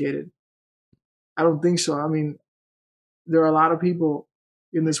I'm educated. I don't think so. I mean, there are a lot of people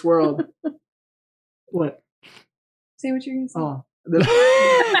in this world. What? Say what you're going to say. Oh. What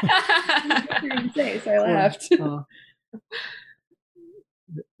you're going to say, so I laughed.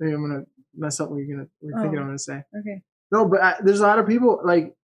 Maybe I'm going to mess up what you're thinking I'm going to say. Okay. No, but there's a lot of people,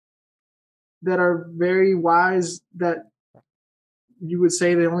 like, that are very wise, that you would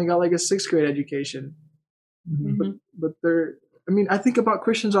say they only got like a 6th grade education. Mm-hmm. But I think about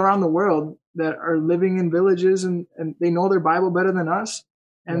Christians around the world that are living in villages and they know their Bible better than us,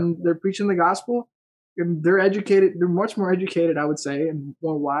 and they're preaching the gospel, and they're educated. They're much more educated, I would say, and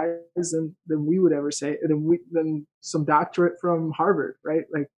more wise than we would ever say, than some doctorate from Harvard, right?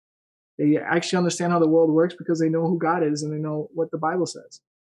 Like, they actually understand how the world works because they know who God is and they know what the Bible says.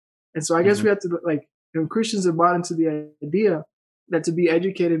 And so I guess we have to, like, Christians have bought into the idea that to be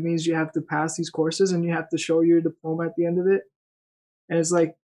educated means you have to pass these courses and you have to show your diploma at the end of it. And it's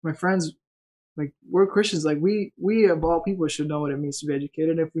like, my friends, like, we're Christians. Like, we of all people should know what it means to be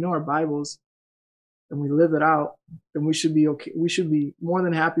educated. And if we know our Bibles and we live it out, then we should be okay. We should be more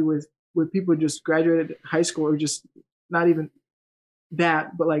than happy with people who just graduated high school, or just not even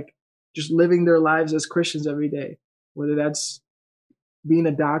that, but like just living their lives as Christians every day, whether that's being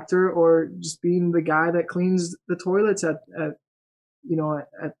a doctor or just being the guy that cleans the toilets at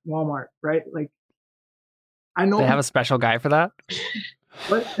Walmart, right? Like, I know they have a special guy for that.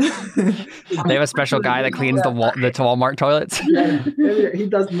 What? They have a special guy that cleans the Walmart toilets. Yeah, he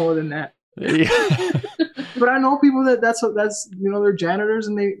does more than that. But I know people that's they're janitors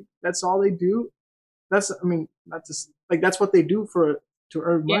and that's all they do. That's what they do to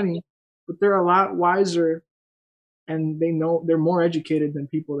earn money. But they're a lot wiser, and they know they're more educated than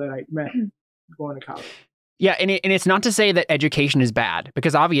people that I met going to college. Yeah, and it's not to say that education is bad,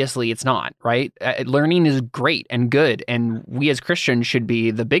 because obviously it's not, right? Learning is great and good, and we as Christians should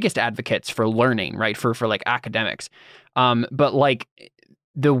be the biggest advocates for learning, right? For like academics. But like,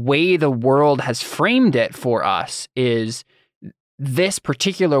 the way the world has framed it for us is this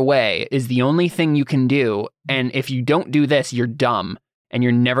particular way is the only thing you can do, and if you don't do this, you're dumb and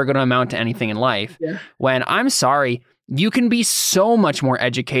you're never going to amount to anything in life. Yeah. When, I'm sorry, you can be so much more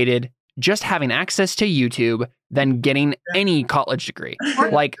educated just having access to YouTube than getting any college degree.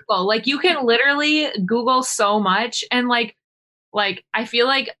 Like you can literally Google so much, and like I feel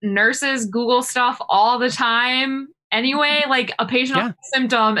like nurses Google stuff all the time, anyway, like a patient will have a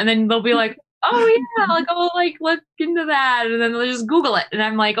symptom, and then they'll be like, oh yeah, like I'll like look into that, and then they'll just Google it, and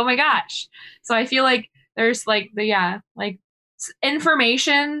I'm like, oh my gosh. So I feel like there's like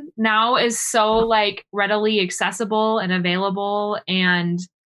information now is so like readily accessible and available, and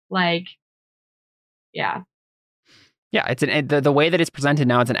like it's the way that it's presented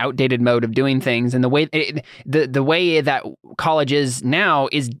now. It's an outdated mode of doing things, and the way the way that college is now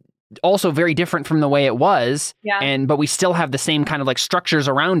is also very different from the way it was. But we still have the same kind of like structures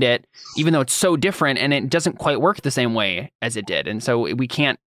around it, even though it's so different, and it doesn't quite work the same way as it did. And so we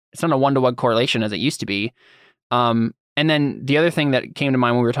can't. It's not a one-to-one correlation as it used to be. And then the other thing that came to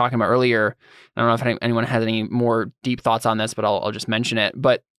mind when we were talking about earlier, I don't know if anyone has any more deep thoughts on this, but I'll just mention it.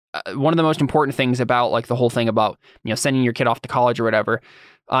 But one of the most important things about like the whole thing about, sending your kid off to college or whatever,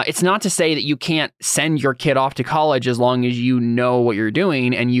 it's not to say that you can't send your kid off to college as long as you know what you're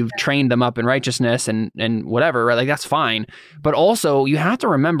doing and you've trained them up in righteousness and whatever, right? Like that's fine. But also you have to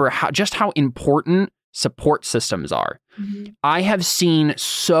remember how important support systems are. Mm-hmm. I have seen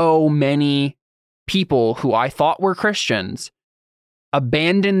so many people who I thought were Christians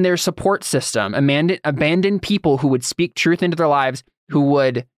abandon their support system, abandon people who would speak truth into their lives, who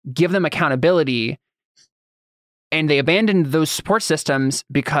would give them accountability, and they abandoned those support systems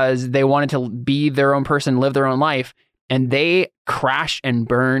because they wanted to be their own person, live their own life, and they crashed and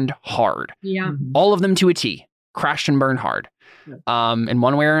burned hard. Yeah. All of them to a T, crashed and burned hard. In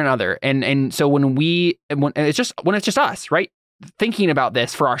one way or another. And so when it's just us, right? Thinking about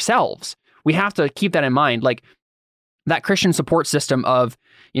this for ourselves, we have to keep that in mind. Like that Christian support system of,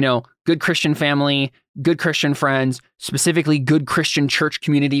 good Christian family, good Christian friends, specifically good Christian church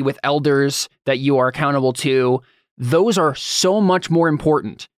community with elders that you are accountable to. Those are so much more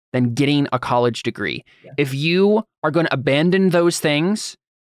important than getting a college degree. Yeah. If you are going to abandon those things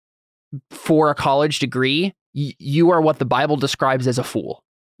for a college degree, you are what the Bible describes as a fool.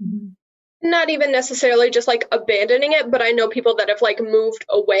 Not even necessarily just like abandoning it, but I know people that have like moved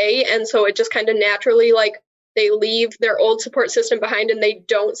away, and so it just kind of naturally like they leave their old support system behind and they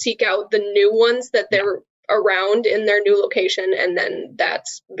don't seek out the new ones that they're around in their new location, and then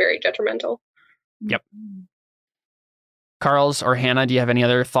that's very detrimental. Yep. Carls or Hannah, do you have any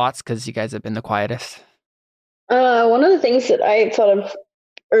other thoughts? Because you guys have been the quietest. One of the things that I thought of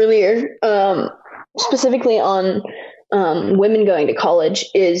earlier, specifically on women going to college,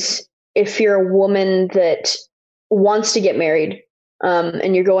 is if you're a woman that wants to get married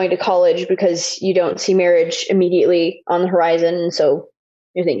and you're going to college because you don't see marriage immediately on the horizon, and so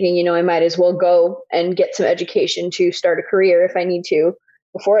you're thinking, I might as well go and get some education to start a career if I need to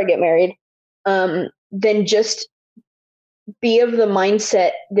before I get married, then just be of the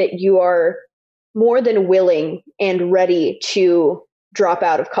mindset that you are more than willing and ready to drop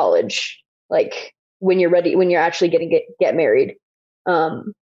out of college, like when you're ready, when you're actually going to get married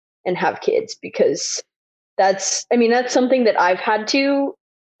and have kids, because that's something that I've had to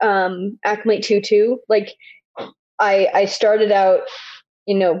acclimate to too. Like I started out,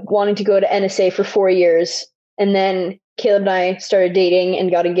 wanting to go to NSA for 4 years, and then Caleb and I started dating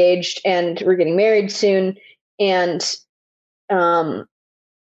and got engaged, and we're getting married soon. And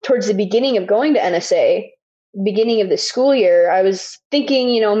towards the beginning of going to NSA, beginning of the school year, I was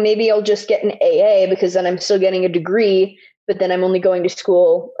thinking, maybe I'll just get an AA because then I'm still getting a degree, but then I'm only going to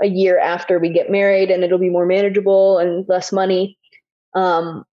school a year after we get married and it'll be more manageable and less money.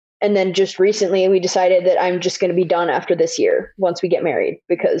 And then just recently we decided that I'm just going to be done after this year once we get married,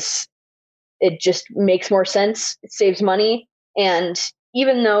 because it just makes more sense. It saves money. And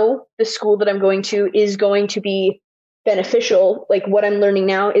even though the school that I'm going to is going to be beneficial, like what I'm learning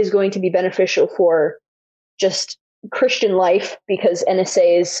now is going to be beneficial for just Christian life, because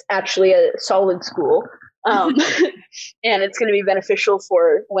NSA is actually a solid school. And it's going to be beneficial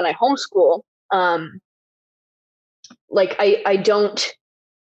for when I homeschool. Like I don't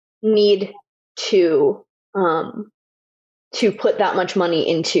need to put that much money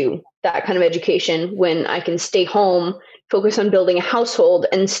into that kind of education when I can stay home, focus on building a household,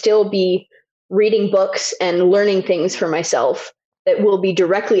 and still be reading books and learning things for myself that will be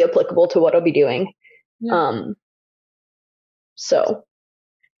directly applicable to what I'll be doing. Yeah. So,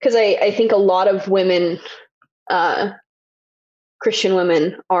 because I think a lot of women, Christian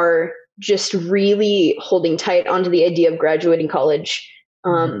women, are just really holding tight onto the idea of graduating college.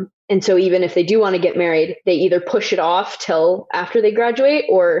 And so even if they do want to get married, they either push it off till after they graduate,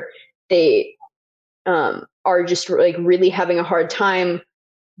 or they are just like really having a hard time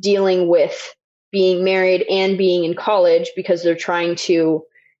dealing with being married and being in college, because they're trying to,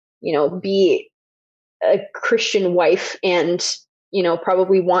 be a Christian wife and,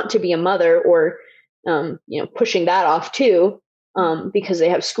 probably want to be a mother, or pushing that off too, because they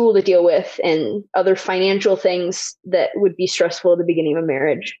have school to deal with and other financial things that would be stressful at the beginning of a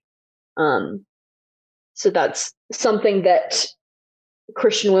marriage. So that's something that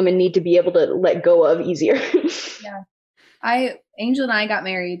Christian women need to be able to let go of easier. Yeah. Angel and I got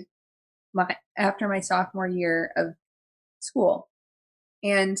married after my sophomore year of school.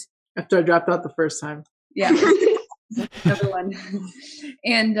 And after I dropped out the first time. Yeah. Number one.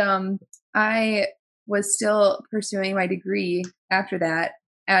 And I was still pursuing my degree after that,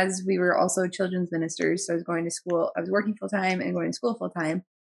 as we were also children's ministers. So I was going to school. I was working full time and going to school full time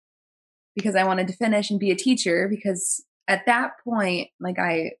because I wanted to finish and be a teacher. Because at that point, like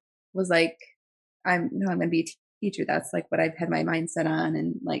I was like, I'm going to be a teacher. That's like what I've had my mind set on.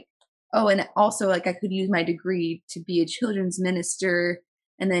 And like, oh, and also like I could use my degree to be a children's minister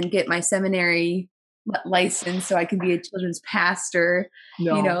and then get my seminary license so I could be a children's pastor.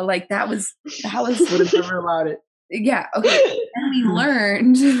 No. Like that was would have never allowed it. Yeah. Okay. And we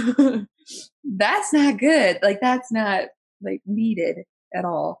learned that's not good. Like that's not like needed at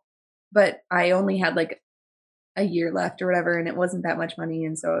all. But I only had like a year left or whatever, and it wasn't that much money.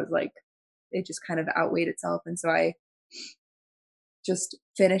 And so it was like, it just kind of outweighed itself. And so I just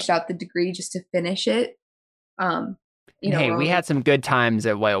finished out the degree just to finish it. Hey, we had some good times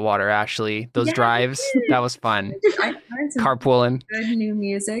at Whitewater, Ashley. Those drives, that was fun. I learned some carpooling. Good new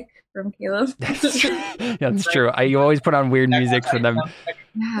music from Caleb. That's true. You always put on weird music for them.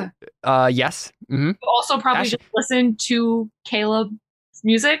 Yeah. Yes. Mm-hmm. Also, probably just listen to Caleb's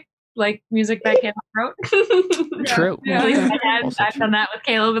music, like music that Caleb wrote. True. Yeah. I've done that with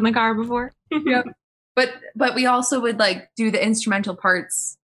Caleb in the car before. Yep. But we also would like do the instrumental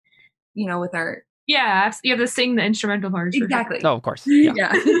parts, with our. Yeah, you have to sing the instrumental parts. Exactly. Oh, of course. Yeah.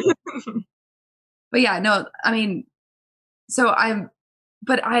 Yeah. But yeah, no, I mean, I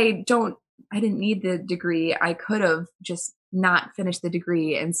didn't need the degree. I could have just not finished the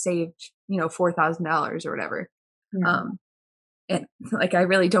degree and saved, $4,000 or whatever. Mm-hmm. And like, I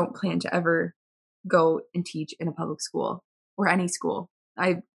really don't plan to ever go and teach in a public school or any school.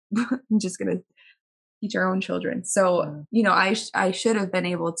 I'm just going to teach our own children. So, I should have been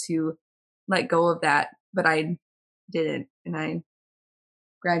able to let go of that, but I didn't, and I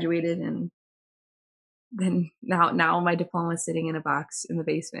graduated, and then now my diploma is sitting in a box in the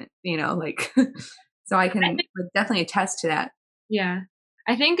basement, so I can definitely attest to that. Yeah.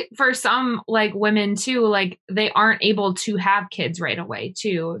 I think for some like women too, like they aren't able to have kids right away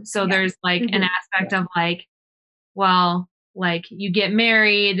too. So there's like an aspect of like, well, like you get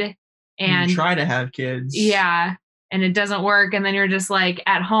married and you try to have kids. Yeah. And it doesn't work. And then you're just like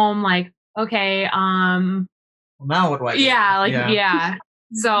at home, like, okay, well, now what do I do? Yeah.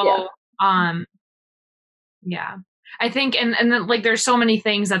 So, yeah. I think, and then like, there's so many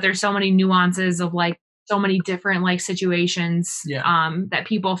things that there's so many nuances of like so many different like situations, that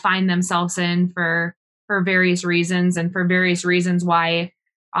people find themselves in for various reasons, and for various reasons why,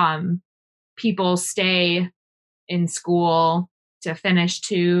 people stay in school to finish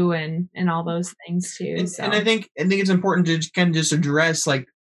too, and all those things too. And I think it's important to kind of just address like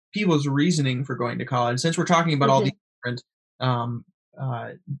people's reasoning for going to college, since we're talking about all these different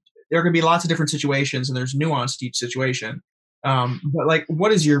there can be lots of different situations, and there's nuance to each situation, but like,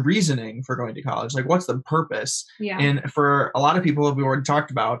 what is your reasoning for going to college? Like, what's the purpose? And for a lot of people, we already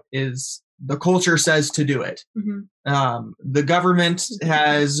talked about, is the culture says to do it. The government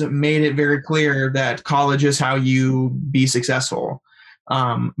has made it very clear that college is how you be successful,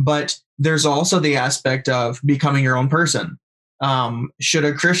 but there's also the aspect of becoming your own person. Should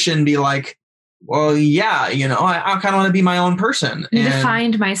a Christian be like, well, yeah, I kind of want to be my own person. I need to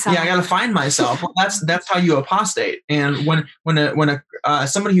find myself. Yeah, I got to find myself. Well, that's how you apostate. And when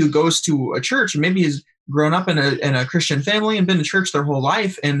somebody who goes to a church, maybe has grown up in a Christian family and been to church their whole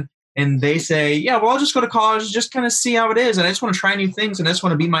life, and they say, yeah, well, I'll just go to college, just kind of see how it is, and I just want to try new things, and I just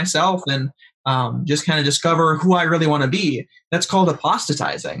want to be myself, and just kind of discover who I really want to be. That's called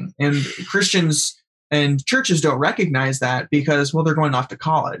apostatizing. And Christians and churches don't recognize that because, well, they're going off to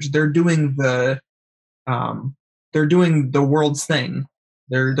college. They're doing the world's thing.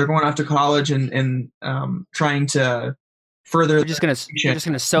 They're going off to college and trying to further. They're just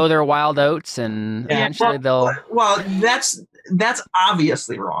gonna sow their wild oats, and eventually they'll. Well, that's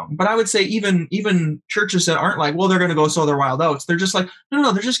obviously wrong. But I would say even churches that aren't like, well, they're going to go sow their wild oats. They're just like,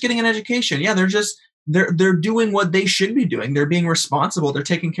 no, they're just getting an education. Yeah, they're doing what they should be doing. They're being responsible. They're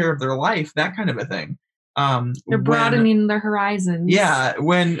taking care of their life, that kind of a thing. They're broadening their horizons. Yeah.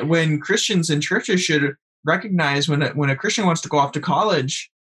 When Christians and churches should recognize when a Christian wants to go off to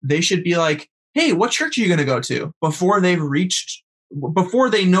college, they should be like, hey, what church are you going to go to, before they've reached before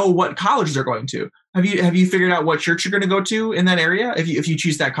they know what college they're going to. Have you figured out what church you're going to go to in that area? If you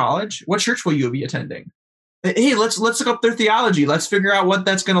choose that college, what church will you be attending? Hey, let's look up their theology. Let's figure out what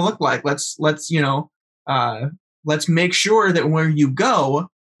that's going to look like. Let's make sure that where you go,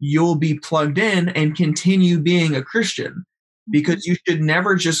 you'll be plugged in and continue being a Christian, because you should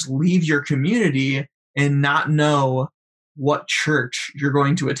never just leave your community and not know what church you're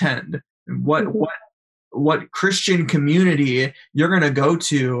going to attend, what Christian community you're going to go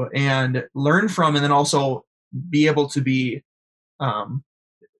to and learn from, and then also be able to be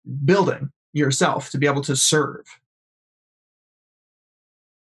building yourself to be able to serve.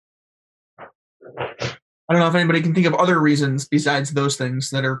 I don't know if anybody can think of other reasons besides those things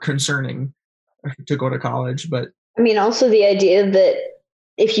that are concerning to go to college, but I mean, also the idea that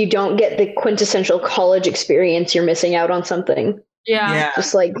if you don't get the quintessential college experience, you're missing out on something. Yeah.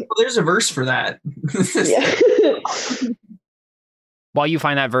 Just like, well, there's a verse for that. yeah. While you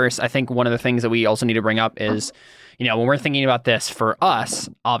find that verse, I think one of the things that we also need to bring up is, when we're thinking about this for us,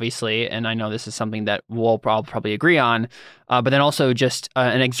 obviously, and I know this is something that we'll probably agree on, but then also just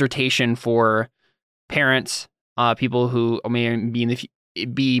an exhortation for parents, people who may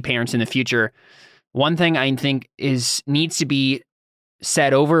be parents in the future. One thing I think needs to be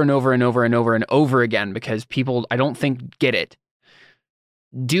said over and over and over and over and over again, because people, I don't think, get it.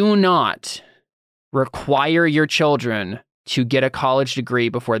 Do not require your children to get a college degree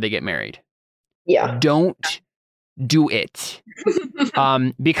before they get married. Yeah. Don't do it.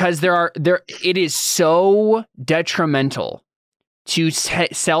 Because it is so detrimental to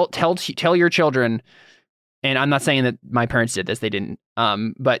tell your children, and I'm not saying that my parents did this, they didn't.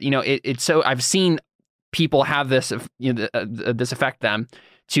 But it's so, I've seen people have this, this affect them,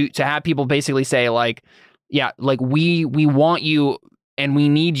 to have people basically say like, yeah, like we want you and we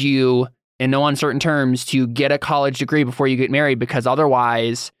need you in no uncertain terms to get a college degree before you get married, because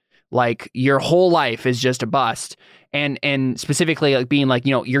otherwise, like, your whole life is just a bust. And specifically, like, being like,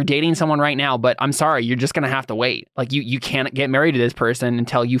 you're dating someone right now, but I'm sorry, you're just gonna have to wait. Like, you can't get married to this person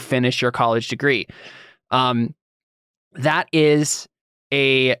until you finish your college degree. That is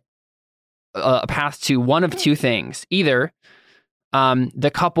a path to one of two things. Either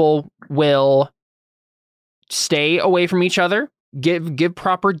the couple will stay away from each other, give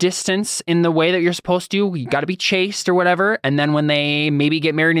proper distance in the way that you're supposed to. You got to be chaste or whatever. And then when they maybe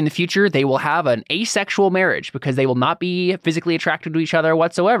get married in the future, they will have an asexual marriage, because they will not be physically attracted to each other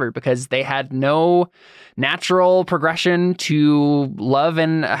whatsoever, because they had no natural progression to love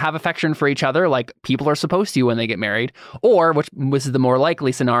and have affection for each other like people are supposed to when they get married. Or, which is the more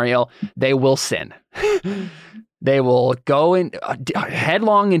likely scenario, they will sin. They will go in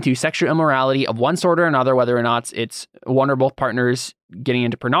headlong into sexual immorality of one sort or another, whether or not it's one or both partners getting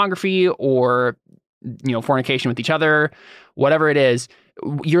into pornography or, fornication with each other, whatever it is.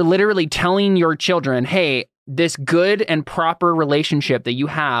 You're literally telling your children, hey, this good and proper relationship that you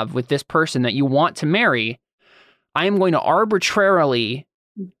have with this person that you want to marry, I am going to arbitrarily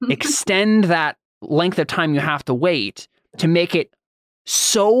extend that length of time you have to wait to make it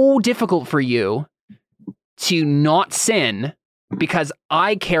so difficult for you to not sin, because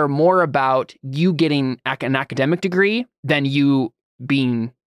I care more about you getting an academic degree than you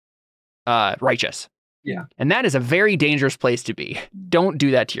being righteous. Yeah. And that is a very dangerous place to be. Don't do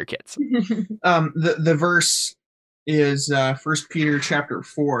that to your kids. The verse is 1 Peter chapter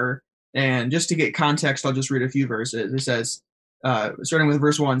 4. And just to get context, I'll just read a few verses. It says, starting with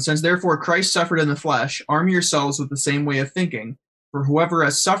verse 1, since therefore Christ suffered in the flesh, arm yourselves with the same way of thinking. For whoever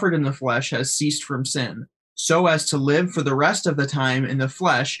has suffered in the flesh has ceased from sin, so as to live for the rest of the time in the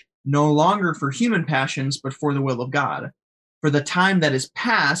flesh, no longer for human passions, but for the will of God. For the time that is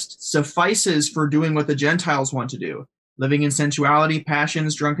past suffices for doing what the Gentiles want to do, living in sensuality,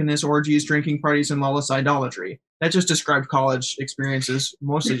 passions, drunkenness, orgies, drinking parties, and lawless idolatry. That just described college experiences,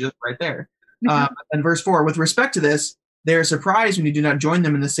 mostly just right there. And verse 4, with respect to this, they are surprised when you do not join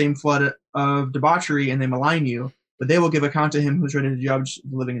them in the same flood of debauchery, and they malign you, but they will give account to him who's ready to judge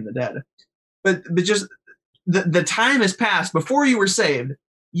the living and the dead. But just the time has passed. Before you were saved,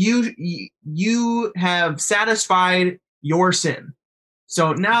 you have satisfied your sin.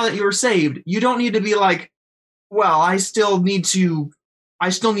 So now that you're saved, you don't need to be like, well, I still need to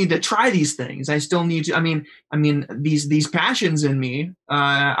try these things. I still need to, I mean, these passions in me,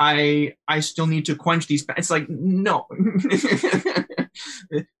 I still need to quench these. It's like, no.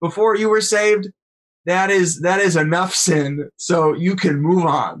 Before you were saved, that is enough sin. So you can move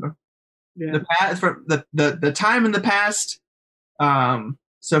on. Yeah. The time in the past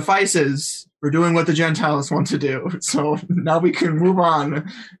suffices for doing what the Gentiles want to do. So now we can move on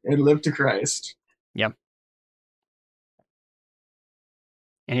and live to Christ. Yep.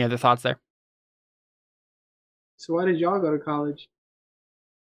 Any other thoughts there? So why did y'all go to college?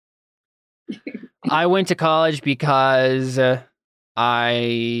 I went to college because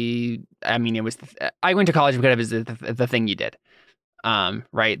I went to college because it was the thing you did.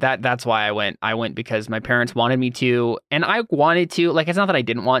 Right. That's why I went. I went because my parents wanted me to, and I wanted to. Like, it's not that I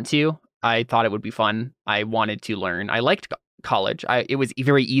didn't want to. I thought it would be fun. I wanted to learn. I liked college. It was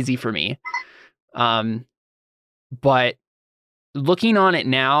very easy for me. But looking on it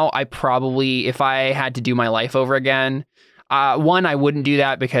now, I probably, if I had to do my life over again, one, I wouldn't do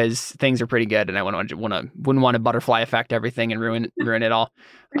that because things are pretty good, and I wouldn't want to butterfly effect everything and ruin it all.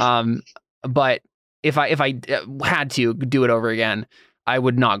 But if I had to do it over again, I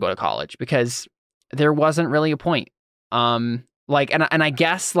would not go to college because there wasn't really a point. And I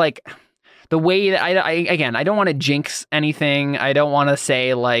guess like the way that I don't want to jinx anything. I don't want to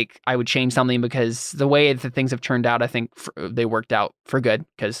say like I would change something because the way that things have turned out, I think they worked out for good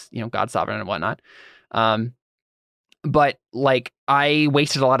because, God's sovereign and whatnot. But like I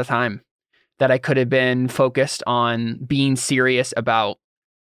wasted a lot of time that I could have been focused on being serious about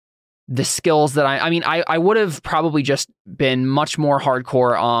the skills that I would have probably just been much more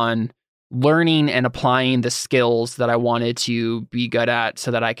hardcore on learning and applying the skills that I wanted to be good at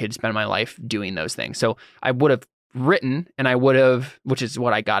so that I could spend my life doing those things. So I would have written and I would have, which is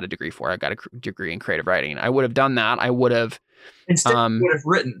what I got a degree for. I got a degree in creative writing. I would have done that. I would have instead would have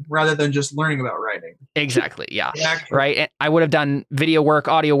written rather than just learning about writing. Exactly. Yeah. Right. And I would have done video work,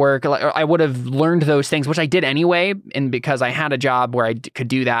 audio work. I would have learned those things, which I did anyway. And because I had a job where I could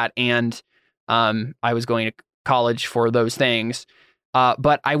do that. And I was going to college for those things.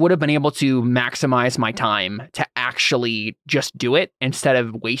 But I would have been able to maximize my time to actually just do it instead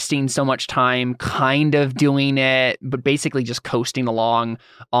of wasting so much time kind of doing it, but basically just coasting along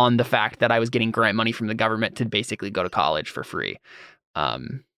on the fact that I was getting grant money from the government to basically go to college for free.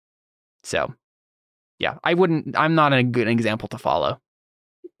 So yeah, I'm not a good example to follow.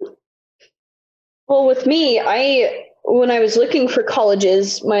 Well, with me, when I was looking for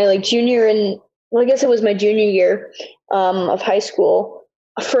colleges, my junior and I guess it was my junior year of high school.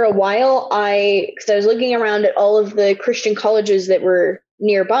 For a while, because I was looking around at all of the Christian colleges that were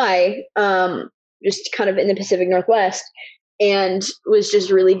nearby, just kind of in the Pacific Northwest, and was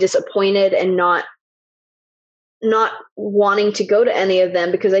just really disappointed and not wanting to go to any of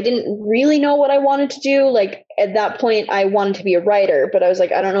them because I didn't really know what I wanted to do. Like at that point, I wanted to be a writer, but I was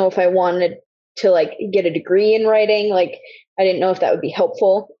like, I don't know if I wanted to get a degree in writing. Like I didn't know if that would be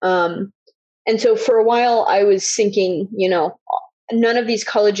helpful. And so for a while I was thinking, none of these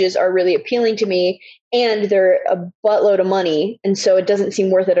colleges are really appealing to me and they're a buttload of money. And so it doesn't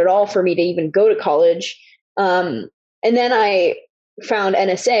seem worth it at all for me to even go to college. And then I found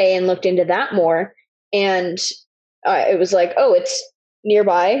NSA and looked into that more. And it was like, oh, it's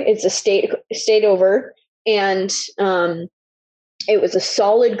nearby. It's a state over. And it was a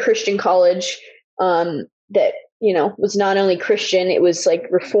solid Christian college that, was not only Christian, it was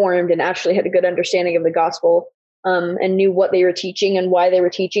reformed and actually had a good understanding of the gospel and knew what they were teaching and why they were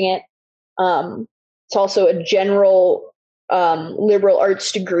teaching it. It's also a general liberal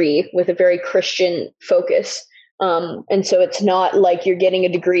arts degree with a very Christian focus. And so it's not like you're getting a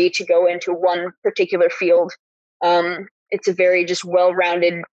degree to go into one particular field. It's a very just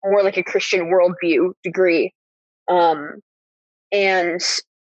well-rounded, more like a Christian worldview degree. And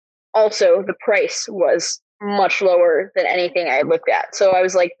also the price was much lower than anything I had looked at. So I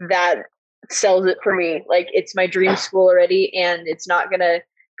was like, that sells it for me. It's my dream school already, and it's not going to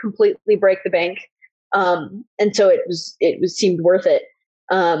completely break the bank. And so it seemed worth it.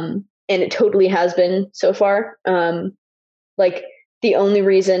 And it totally has been so far. The only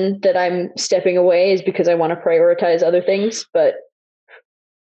reason that I'm stepping away is because I want to prioritize other things. But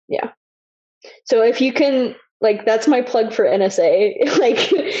yeah. So if you can, that's my plug for NSA.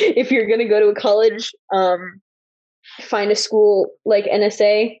 If you're going to go to a college, find a school like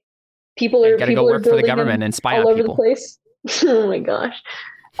NSA. People are go work for the government and spy all on over people. The place. Oh my gosh.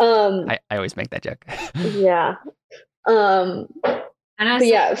 I always make that joke. Yeah. But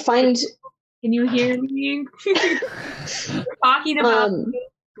yeah, find. Can you hear me? Talking about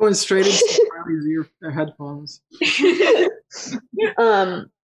going straight into Riley's headphones.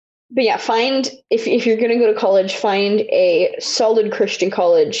 But yeah, find if you're going to go to college, find a solid Christian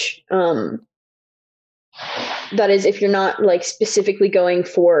college. That is, if you're not specifically going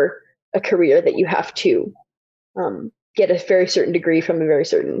for a career that you have to get a very certain degree from a very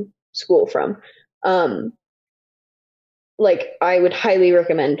certain school from. I would highly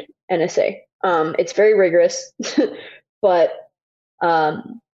recommend NSA. It's very rigorous, but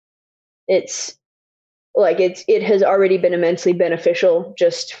it's like it has already been immensely beneficial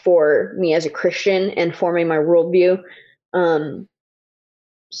just for me as a Christian and forming my worldview.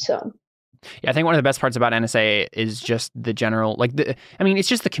 So. Yeah, I think one of the best parts about NSA is just the general, like it's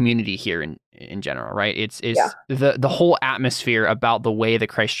just the community here in general, right? It's the whole atmosphere about the way the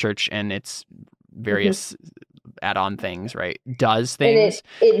Christ Church and its various add-on things, right, does things.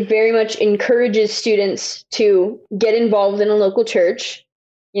 And it very much encourages students to get involved in a local church,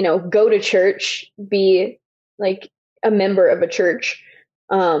 go to church, be like a member of a church,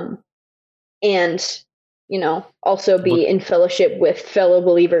 and also be in fellowship with fellow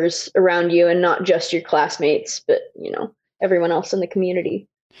believers around you, and not just your classmates, but everyone else in the community.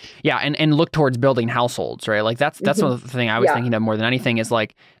 Yeah, and look towards building households, right? Like that's one of the thing I was thinking of more than anything is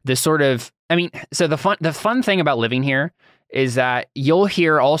like this sort of, so the fun thing about living here is that you'll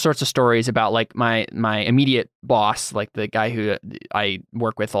hear all sorts of stories about like my immediate boss, like the guy who I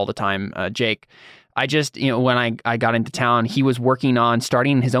work with all the time, Jake. I just, when I got into town, he was working on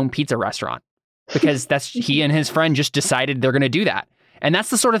starting his own pizza restaurant because he and his friend just decided they're going to do that. And that's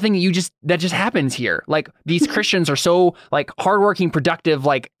the sort of thing that just happens here. Like these Christians are so like hardworking, productive,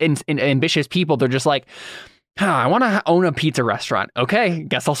 like and ambitious people. They're just like, I want to own a pizza restaurant. Okay,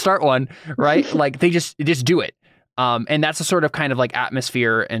 guess I'll start one. Right? Like they just do it. And that's the sort of kind of like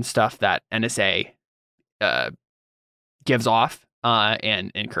atmosphere and stuff that NSA gives off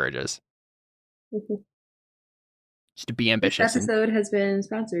and encourages. Just to be ambitious. This episode has been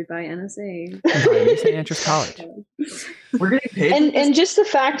sponsored by NSA. St. Andrews College. We're getting paid. And just the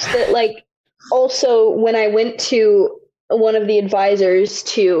fact that, like, also when I went to one of the advisors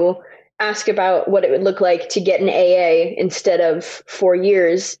to ask about what it would look like to get an AA instead of 4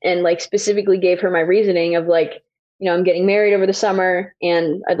 years, and like specifically gave her my reasoning of like, I'm getting married over the summer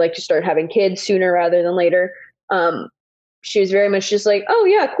and I'd like to start having kids sooner rather than later. She was very much just like, oh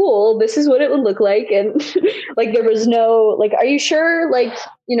yeah, cool. This is what it would look like. And like, there was no, like, are you sure? Like,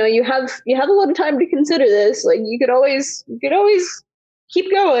 you have a lot of time to consider this. Like you could always keep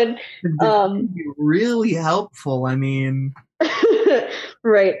going. Really helpful.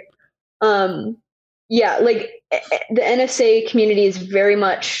 Right. Yeah. Like the NSA community is very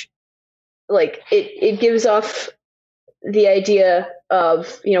much like, it gives off the idea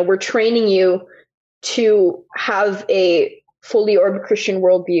of, we're training you to have a fully orbed Christian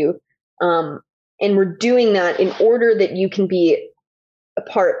worldview. And we're doing that in order that you can be a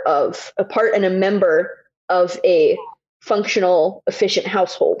part and a member of a functional, efficient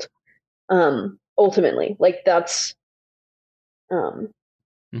household. Ultimately, like that's,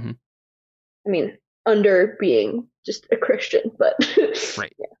 under being just a Christian, but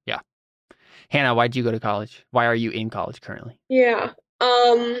right. Yeah. Hannah, why'd you go to college? Why are you in college currently? Yeah.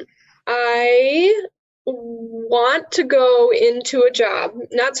 I want to go into a job.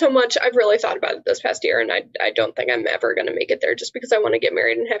 Not so much. I've really thought about it this past year, and I don't think I'm ever going to make it there just because I want to get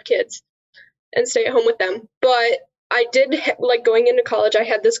married and have kids and stay at home with them. But I did, like, going into college, I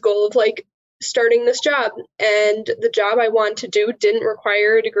had this goal of, like, starting this job. And the job I wanted to do didn't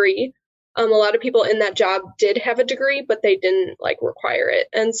require a degree. A lot of people in that job did have a degree, but they didn't like require it.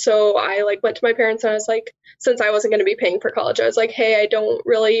 And so I like went to my parents and I was like, since I wasn't going to be paying for college, I was like, hey, I don't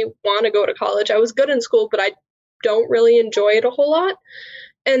really want to go to college. I was good in school, but I don't really enjoy it a whole lot.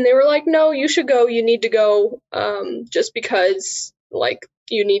 And they were like, no, you should go. You need to go just because like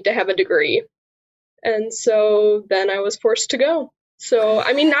you need to have a degree. And so then I was forced to go. So,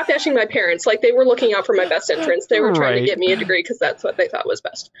 not bashing my parents, like they were looking out for my best interest. They were trying to get me a degree because that's what they thought was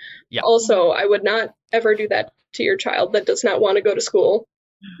best. Yeah. Also, I would not ever do that to your child that does not want to go to school.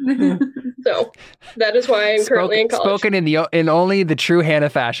 So that is why I'm currently in college. Spoken in only the true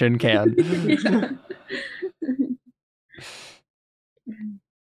Hannah fashion can.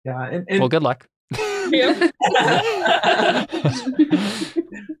 Yeah. Well, good luck. Yeah.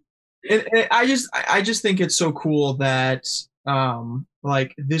 And I just think it's so cool that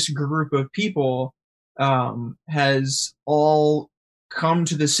like this group of people has all come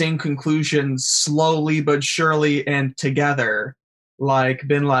to the same conclusion slowly but surely and together, like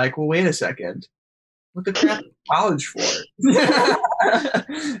been like, well, wait a second, what the crap is college for?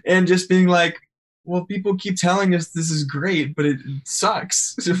 And just being like, well, people keep telling us this is great, but it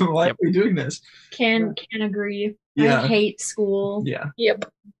sucks. So why are we doing this? Can agree. Yeah. I hate school. Yeah. Yep.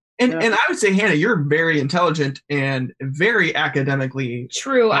 And I would say, Hannah, you're very intelligent and very academically.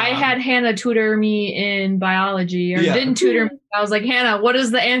 True. I had Hannah tutor me in biology, or didn't tutor me. I was like, Hannah, what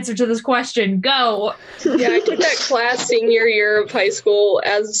is the answer to this question? Go. Yeah, I took that class senior year of high school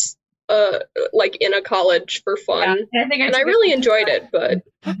as like in a college for fun. Yeah, I really enjoyed it, but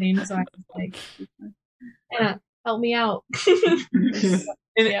so I was like, Hannah, help me out.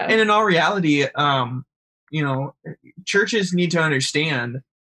 And in all reality, churches need to understand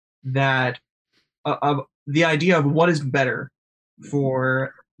that the idea of what is better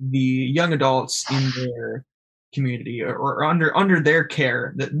for the young adults in their community or under their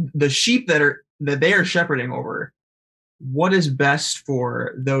care, the sheep that they are shepherding over. What is best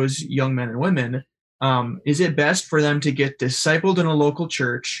for those young men and women? Is it best for them to get discipled in a local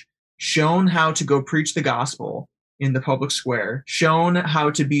church, shown how to go preach the gospel in the public square, shown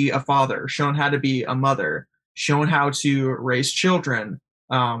how to be a father, shown how to be a mother, shown how to raise children,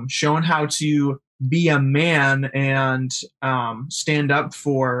 shown how to be a man and stand up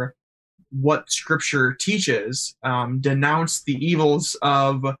for what Scripture teaches, denounce the evils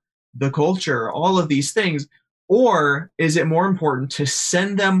of the culture, all of these things? Or is it more important to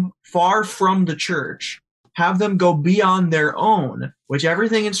send them far from the church, have them go beyond their own, which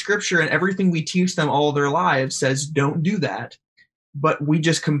everything in Scripture and everything we teach them all their lives says don't do that. But we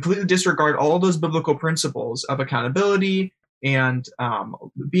just completely disregard all those biblical principles of accountability and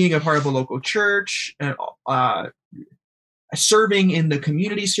being a part of a local church and serving in the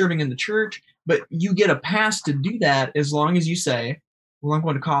community, serving in the church. But you get a pass to do that as long as you say, well, I'm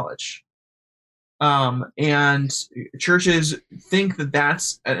going to college. And churches think that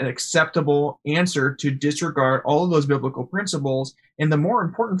that's an acceptable answer to disregard all of those biblical principles and the more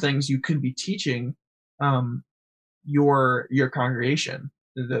important things you could be teaching your congregation,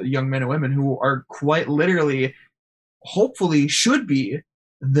 the young men and women who are quite literally, hopefully, should be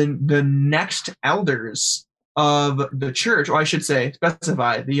the next elders of the church. Or I should say,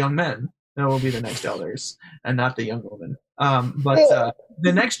 specify the young men that will be the next elders and not the young women. But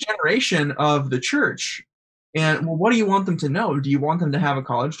the next generation of the church. And well, what do you want them to know? Do you want them to have a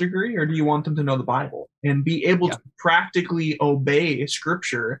college degree, or do you want them to know the Bible and be able to practically obey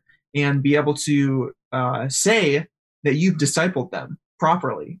Scripture and be able to say that you've discipled them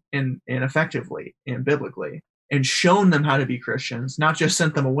properly and effectively and biblically and shown them how to be Christians, not just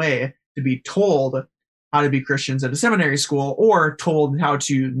sent them away to be told how to be Christians at a seminary school or told how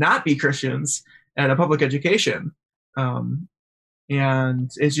to not be Christians at a public education. And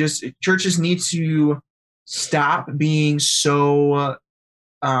it's just, churches need to stop being so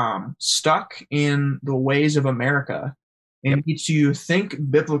stuck in the ways of America and need to think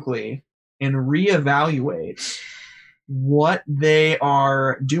biblically and reevaluate what they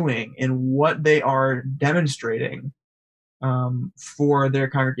are doing and what they are demonstrating for their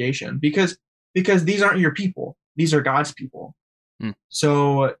congregation, because these aren't your people, these are God's people.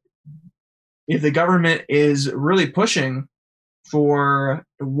 So if the government is really pushing for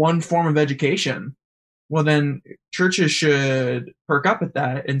one form of education, well, then churches should perk up at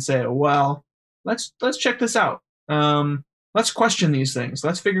that and say, well, let's check this out. Let's question these things.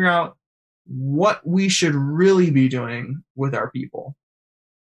 Let's figure out what we should really be doing with our people.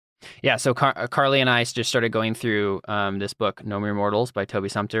 Yeah, so Carly and I just started going through this book, No Mere Mortals by Toby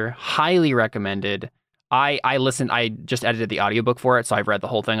Sumpter. Highly recommended. I just edited the audiobook for it, so I've read the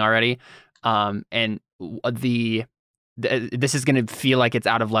whole thing already. And this is going to feel like it's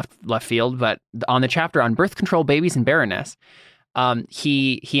out of left field, but on the chapter on birth control, babies, and barrenness,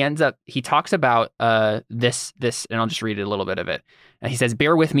 he talks about this, and I'll just read a little bit of it. And he says,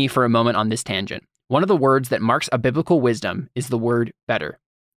 "Bear with me for a moment on this tangent. One of the words that marks a biblical wisdom is the word better.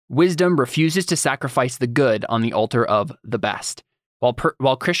 Wisdom refuses to sacrifice the good on the altar of the best.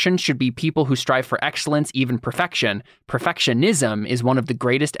 While Christians should be people who strive for excellence, even perfection, perfectionism is one of the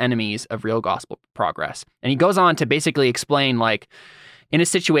greatest enemies of real gospel progress." And he goes on to basically explain, like, in a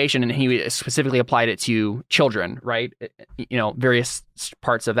situation, and he specifically applied it to children, right? Various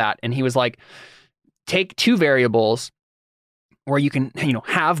parts of that. And he was like, take two variables where you can,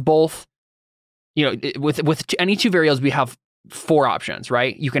 have both, with any two variables, we have four options,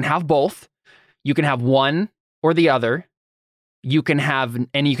 right? You can have both, you can have one or the other, you can have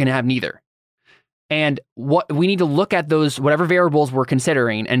neither. And what we need to look at those, whatever variables we're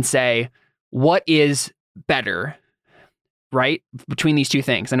considering, and say, what is better, right, between these two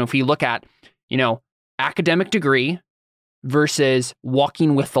things? And if we look at, academic degree versus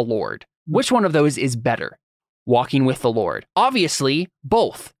walking with the Lord, which one of those is better? Walking with the Lord. Obviously,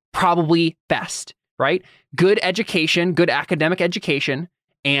 both, probably best, right? Good education, good academic education,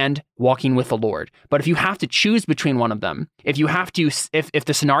 and walking with the Lord. But if you have to choose between one of them, if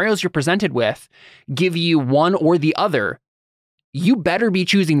the scenarios you're presented with give you one or the other, you better be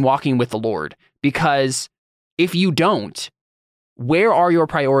choosing walking with the Lord, because if you don't, where are your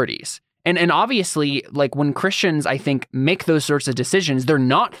priorities? And obviously, like, when Christians, I think, make those sorts of decisions, they're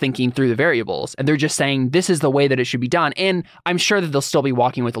not thinking through the variables, and they're just saying, this is the way that it should be done. And I'm sure that they'll still be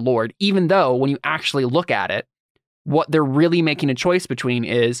walking with the Lord, even though when you actually look at it, what they're really making a choice between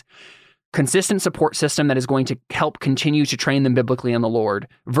is, consistent support system that is going to help continue to train them biblically in the Lord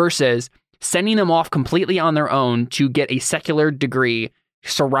versus sending them off completely on their own to get a secular degree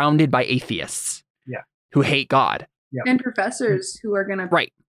surrounded by atheists who hate God. And professors who are going to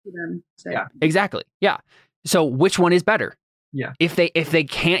them. So. Yeah, exactly. Yeah. So which one is better? Yeah. If they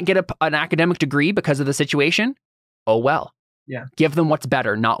can't get an academic degree because of the situation, oh well. Yeah. Give them what's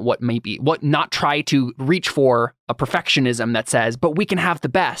better, not what may be. Not try to reach for a perfectionism that says, but we can have the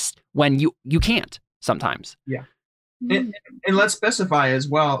best when you can't sometimes. Yeah. And let's specify as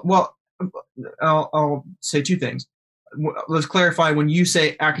well. Well, I'll say two things. Let's clarify, when you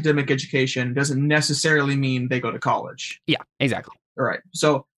say academic education, doesn't necessarily mean they go to college. Yeah, exactly. All right.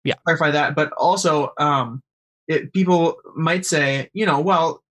 So clarify that. But also, people might say,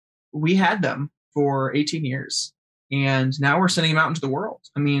 well, we had them for 18 years and now we're sending them out into the world.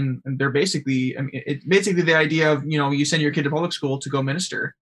 I mean, they're basically, it's basically the idea of, you send your kid to public school to go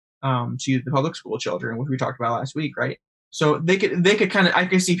minister to the public school children, which we talked about last week, right? So they could kind of, I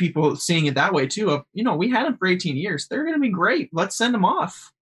could see people seeing it that way too. Of, we had them for 18 years. They're going to be great. Let's send them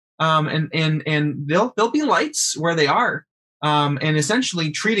off. And they'll be lights where they are. And essentially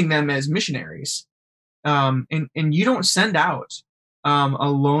treating them as missionaries. And you don't send out a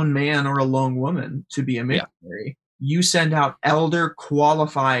lone man or a lone woman to be a missionary. You send out elder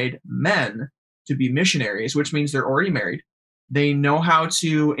qualified men to be missionaries, which means they're already married. They know how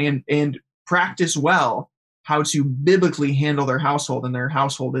to and practice well how to biblically handle their household, and their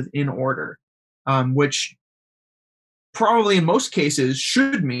household is in order, which probably in most cases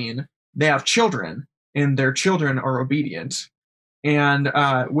should mean they have children and their children are obedient. And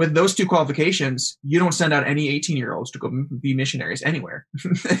with those two qualifications, you don't send out any 18-year-olds to go be missionaries anywhere,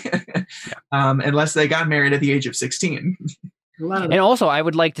 unless they got married at the age of 16. And also, I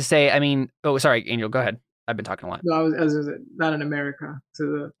would like to say, sorry, Angel, go ahead. I've been talking a lot. No, I was not in America.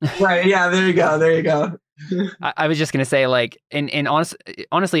 Right, yeah, there you go. I was just going to say, and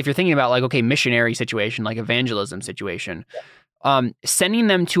honestly, if you're thinking about okay, missionary situation, like evangelism situation, sending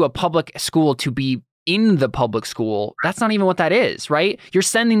them to a public school to be in the public school, that's not even what that is, right? You're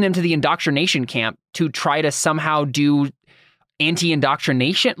sending them to the indoctrination camp to try to somehow do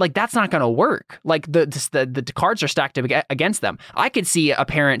anti-indoctrination. That's not going to work. The cards are stacked against them. I could see a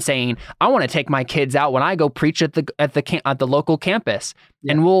parent saying, I want to take my kids out when I go preach at the local campus,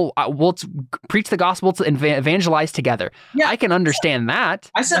 and we'll preach the gospel and evangelize together. Yeah. I can understand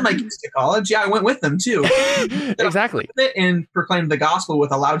that. I sent my kids to college. Yeah, I went with them too. Exactly. And proclaimed the gospel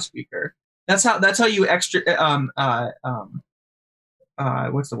with a loudspeaker. That's how you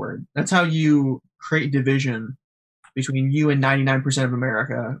what's the word? That's how you create division between you and 99% of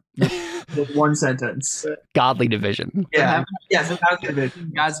America with one sentence. Godly division. Yeah. Yes, godly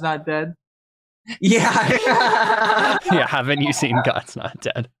division. God's not dead. Yeah. Yeah, haven't you seen God's Not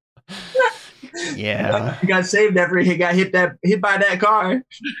Dead? Yeah. You got saved after he got hit by that car.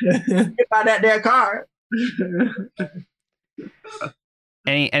 Hit by that car.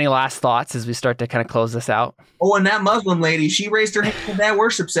 Any last thoughts as we start to kind of close this out? Oh, and that Muslim lady, she raised her hand in that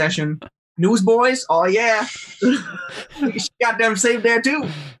worship session. Newsboys, oh yeah. She got them saved there too.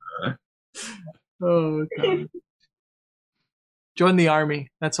 Oh, God. Join the army.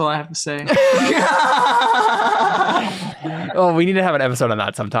 That's all I have to say. Oh, we need to have an episode on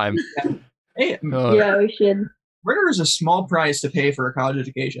that sometime. Hey, yeah, we should. Murder is a small price to pay for a college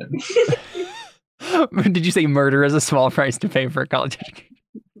education. Did you say murder is a small price to pay for a college education?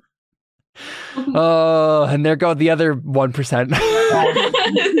 Oh, and there go the other 1%.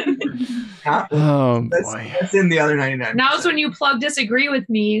 Oh boy, that's in the other 99%. Now's when you plug disagree with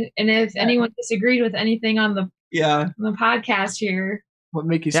me, and if anyone disagreed with anything on the podcast here, what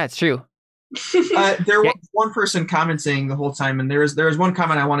make you? Yeah, it's true. There was one person commenting the whole time, and there was one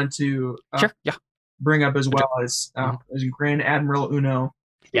comment I wanted to bring up as well as Grand Admiral Uno.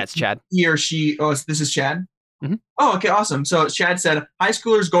 Yeah, it's Chad. He or she. Oh, this is Chad. Mm-hmm. Oh, okay, awesome. So Chad said, high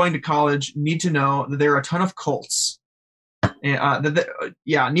schoolers going to college need to know that there are a ton of cults. Need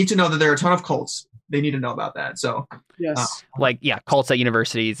to know that there are a ton of cults. They need to know about that. So yes, cults at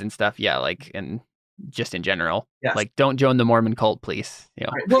universities and stuff. Yeah, and just in general. Yes. Don't join the Mormon cult, please. Right.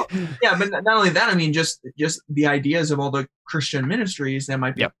 Well, yeah, but not only that. I mean, just the ideas of all the Christian ministries that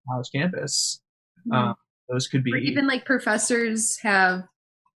might be on college campus. Those could be, or even professors have.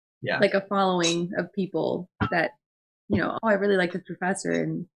 Yeah. A following of people that, I really like this professor,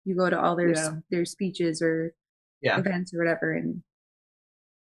 and you go to all their speeches or events or whatever. And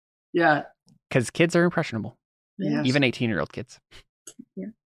because kids are impressionable. Yeah. Even 18-year-old kids. Yeah.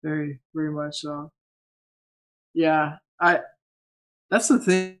 Very, very much so. Yeah. That's the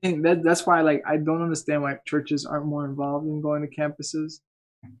thing. That's why I don't understand why churches aren't more involved in going to campuses.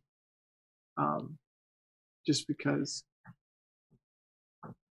 just because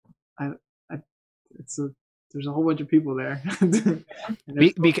there's a whole bunch of people there.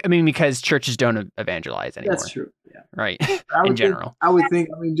 Because churches don't evangelize anymore. That's true. Yeah. Right. In general. I would think,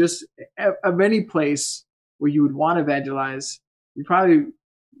 just of any place where you would want to evangelize, you probably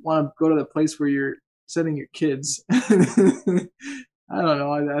want to go to the place where you're sending your kids. I don't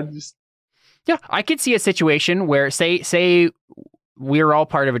know. Yeah, I could see a situation where say we're all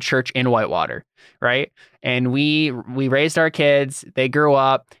part of a church in Whitewater, right? And we raised our kids, they grew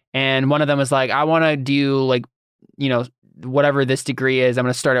up, and one of them was like, I want to do like, whatever this degree is. I'm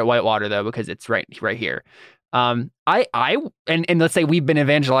going to start at Whitewater though, because it's right here. And let's say we've been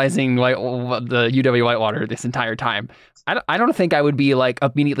evangelizing the UW Whitewater this entire time. I don't think I would be like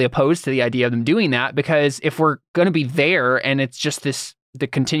immediately opposed to the idea of them doing that, because if we're going to be there and it's just the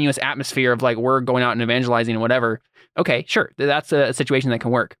continuous atmosphere of like, we're going out and evangelizing and whatever. Okay, sure. That's a situation that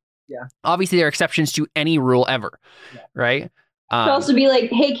can work. Yeah. Obviously there are exceptions to any rule ever. Yeah. Right. It could also be like,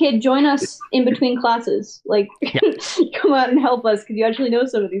 hey kid, join us in between classes. Like, come out and help us because you actually know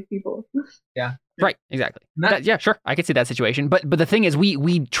some of these people. Yeah. Right. Exactly. Yeah, sure. I could see that situation. But the thing is,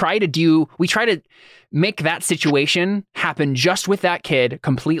 we try to make that situation happen just with that kid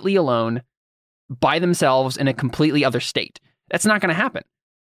completely alone by themselves in a completely other state. That's not going to happen.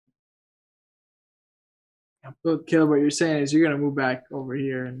 So, Caleb, what you're saying is you're going to move back over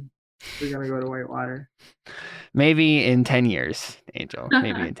here and we're going to go to Whitewater. Maybe in 10 years, Angel.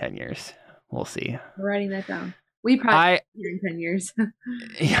 Maybe in 10 years. We'll see. We're writing that down. We probably here in 10 years.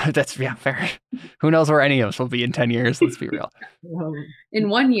 Yeah, fair. Who knows where any of us will be in 10 years? Let's be real. In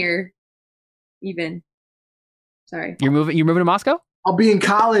 1 year, even. Sorry. You're moving to Moscow? I'll be in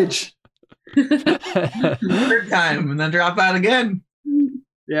college. Third time and then drop out again.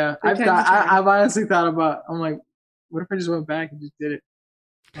 Yeah, I've honestly thought about. I'm like, what if I just went back and just did it?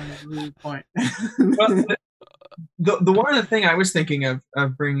 That's really the point. Well, the one other thing I was thinking of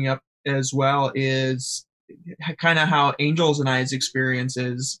bringing up as well is kind of how Angel's and I's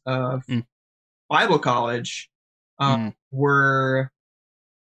experiences of Bible college were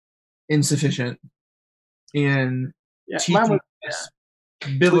insufficient in teaching us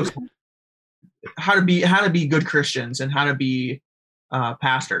biblical how to be good Christians and how to be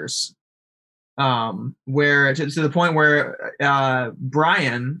pastors. Where to the point where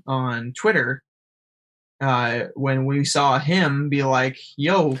Brian on Twitter, when we saw him be like,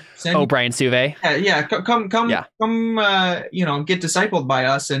 "Yo, Brian Suve, come, get discipled by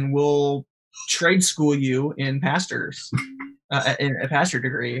us, and we'll trade school you in pastors, in a pastor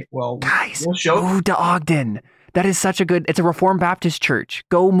degree." Well, guys, we'll move to Ogden. That is such a good. It's a Reformed Baptist church.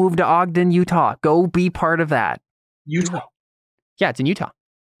 Go move to Ogden, Utah. Go be part of that. Utah. Yeah, it's in Utah.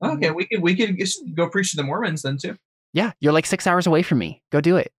 Okay, we could just go preach to the Mormons then too. Yeah, you're like 6 hours away from me. Go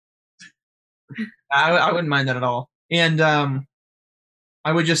do it. I wouldn't mind that at all. And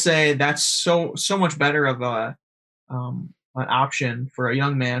I would just say that's so much better of an option for a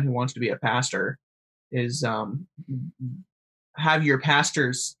young man who wants to be a pastor is have your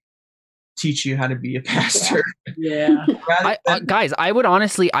pastors teach you how to be a pastor. Yeah. Guys, I would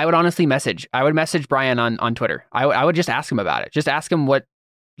honestly message Brian on Twitter. I would just ask him about it. Just ask him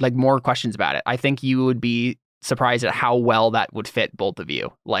more questions about it. I think you would be surprised at how well that would fit both of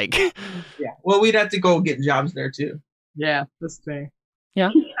you. Like, yeah. Well, we'd have to go get jobs there too. Yeah, that's the thing. Yeah.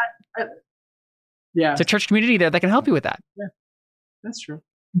 Yeah. It's a church community there that can help you with that. Yeah, that's true.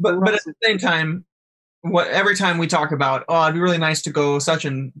 But at the same time, every time we talk about, it'd be really nice to go such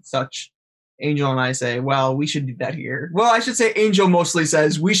and such, Angel and I say, well, we should do that here. Well, I should say Angel mostly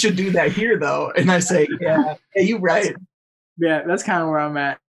says we should do that here though. And I say, yeah, you're right. Yeah, that's kind of where I'm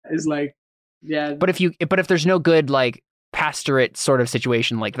at. Is like, yeah. But if there's no good like pastorate sort of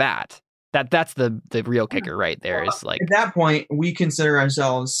situation like that's the real kicker right there. Is like at that point we consider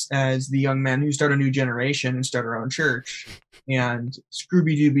ourselves as the young men who start a new generation and start our own church and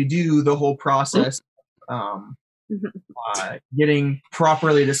Scooby Dooby Doo the whole process, getting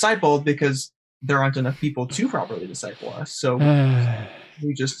properly discipled because there aren't enough people to properly disciple us. So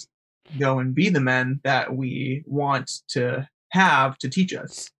we just go and be the men that we want to have to teach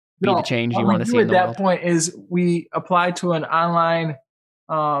us. Be the change you want to see in the world. At that point is we apply to an online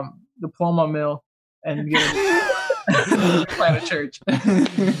diploma mill and plant a church.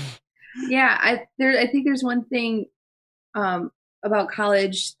 Yeah, I think there's one thing about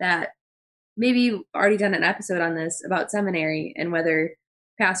college that maybe you've already done an episode on this about seminary and whether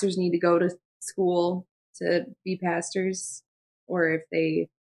pastors need to go to school to be pastors or if they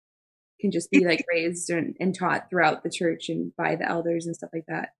can just be like raised and taught throughout the church and by the elders and stuff like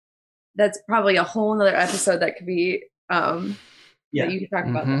that. That's probably a whole nother episode that could be Yeah. But you can talk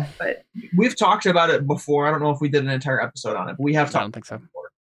about that. But we've talked about it before. I don't know if we did an entire episode on it, but we have talked. I don't think so.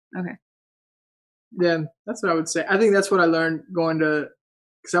 Before. Okay. Yeah, that's what I would say. I think that's what I learned going to,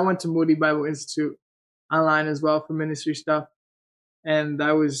 because I went to Moody Bible Institute online as well for ministry stuff, and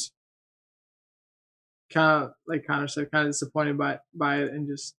I was kind of disappointed by it, and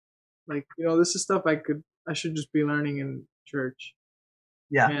just like, this is stuff I should just be learning in church.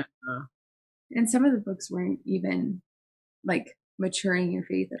 Yeah. And some of the books weren't even like maturing your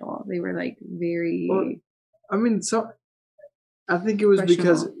faith at all. They were like very. Well, I mean, I think it was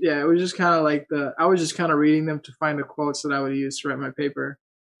because it was just kind of like I was just kind of reading them to find the quotes that I would use to write my paper,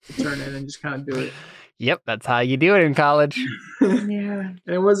 to turn in and just kind of do it. Yep, that's how you do it in college. Yeah. And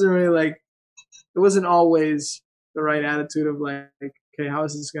it wasn't really like, it wasn't always the right attitude of like, okay, how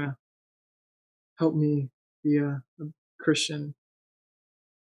is this gonna help me be a Christian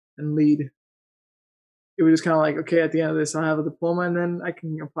and lead? It was just kind of like, okay, at the end of this, I'll have a diploma and then I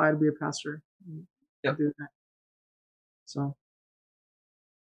can apply to be a pastor. Yep. Do that. So.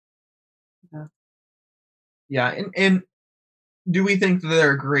 Yeah. Yeah, and do we think that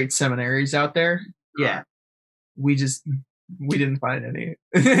there are great seminaries out there? Yeah. We didn't find any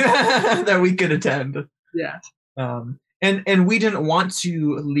that we could attend. Yeah. And we didn't want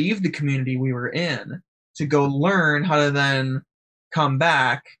to leave the community we were in to go learn how to then come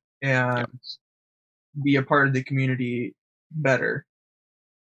back and be a part of the community better.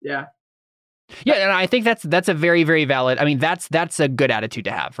 Yeah. Yeah, and I think that's a very, very valid. I mean, that's a good attitude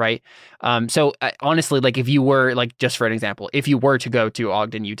to have, right? So honestly, like if you were, like, just for an example, if you were to go to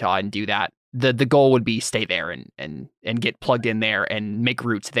Ogden, Utah, and do that, the goal would be stay there and get plugged in there and make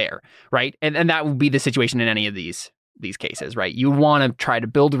roots there, right? And that would be the situation in any of these cases, right? You want to try to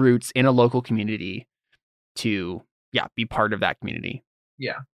build roots in a local community to be part of that community.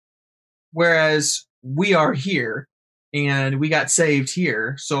 Yeah. Whereas we are here. And we got saved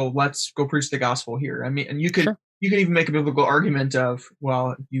here, so let's go preach the gospel here. I mean, and you could even make a biblical argument of,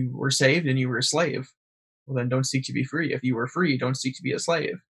 well, if you were saved and you were a slave, well, then don't seek to be free. If you were free, don't seek to be a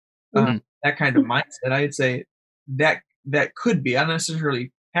slave. That kind of mindset, I'd say that could be. I don't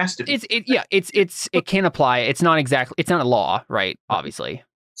necessarily has to be. It can apply. It's not a law, right? Obviously,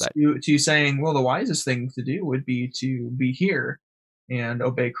 but to saying, well, the wisest thing to do would be to be here and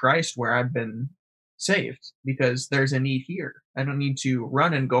obey Christ where I've been saved, because there's a need here. I don't need to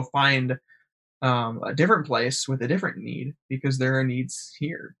run and go find a different place with a different need, because there are needs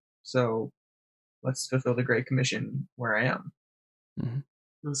here. So let's fulfill the Great Commission where I am. Mm-hmm.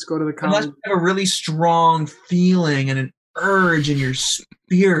 Let's go to the college. Unless you have a really strong feeling and an urge in your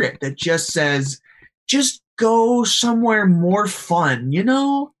spirit that just says, just go somewhere more fun,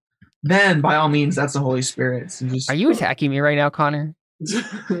 then by all means, that's the Holy Spirit. So are you attacking me right now, Connor?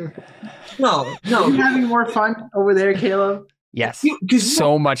 No. Are you having more fun over there, Caleb? Yes.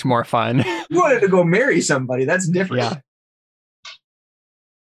 So much more fun. You wanted to go marry somebody. That's different. Yeah.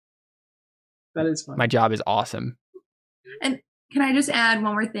 That is fun. My job is awesome. And can I just add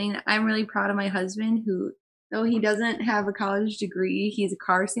one more thing? I'm really proud of my husband, who, though he doesn't have a college degree, he's a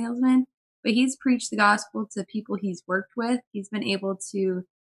car salesman, but he's preached the gospel to people he's worked with. He's been able to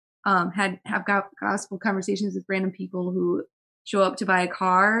have gospel conversations with random people who show up to buy a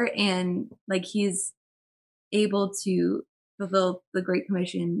car, and like he's able to fulfill the Great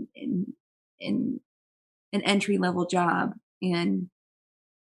Commission in an entry level job, and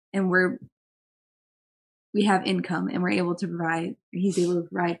we have income, and we're able to provide. He's able to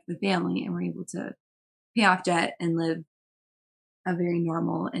provide for the family, and we're able to pay off debt and live a very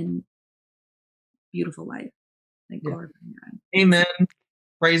normal and beautiful life. Like glorifying God. Amen.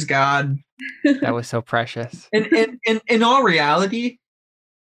 Praise God. That was so precious. And in all reality,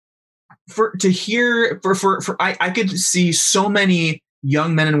 I could see so many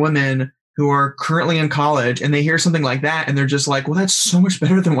young men and women who are currently in college, and they hear something like that, and they're just like, well, that's so much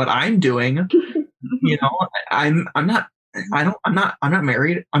better than what I'm doing. I'm not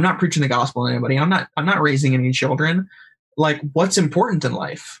married. I'm not preaching the gospel to anybody. I'm not raising any children. Like, what's important in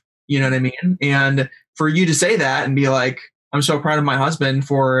life? You know what I mean? And for you to say that and be like, I'm so proud of my husband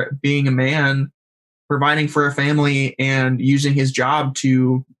for being a man, providing for a family, and using his job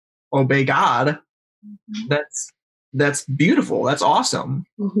to obey God. That's beautiful. That's awesome.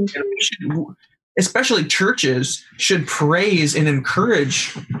 Mm-hmm. And we should, especially churches, should praise and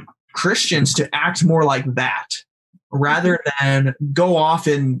encourage Christians to act more like that, rather than go off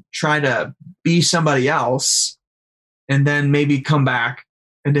and try to be somebody else and then maybe come back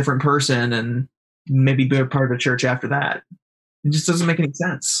a different person and maybe be a part of the church after that. It just doesn't make any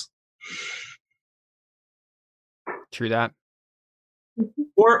sense. True that.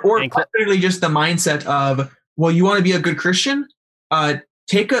 Or literally just the mindset of, well, you want to be a good Christian?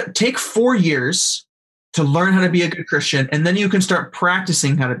 take 4 years to learn how to be a good Christian, and then you can start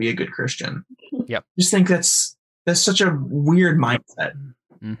practicing how to be a good Christian. Yep. Just think that's such a weird mindset.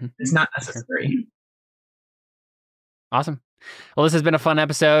 Mm-hmm. It's not necessary. Awesome. Well, this has been a fun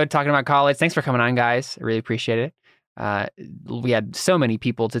episode talking about college. Thanks for coming on, guys. I really appreciate it. We had so many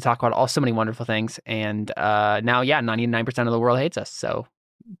people to talk about so many wonderful things. And now, 99% of the world hates us. So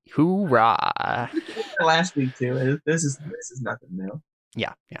hoorah. Last week, too. This is nothing new.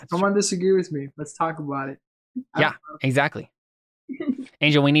 Yeah. Someone disagree with me. Let's talk about it. Yeah, exactly.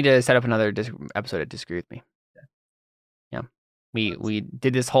 Angel, we need to set up another episode of Disagree With Me. Yeah. We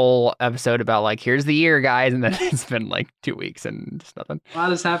did this whole episode about like, here's the year, guys, and then it's been like 2 weeks and just nothing. A lot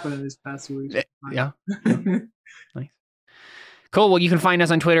has happened in this past 2 weeks. Yeah. Nice. Cool. Well, you can find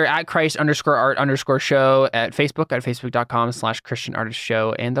us on Twitter at Christ_art_show, at Facebook at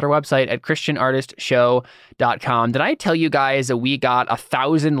facebook.com/ChristianArtistShow, and at our website at ChristianArtistShow.com. Did I tell you guys that we got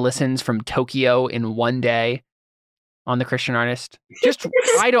 1,000 listens from Tokyo in one day on the Christian Artist?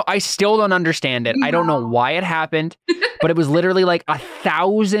 I still don't understand it. I don't know why it happened, but it was literally like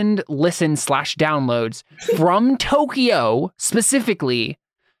 1,000 listens / downloads from Tokyo specifically,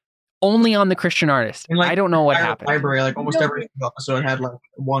 only on the Christian Artist. And I don't know what happened. Library, like almost every episode had like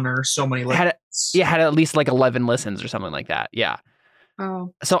one or so many listens. Had at least like 11 listens or something like that. Yeah.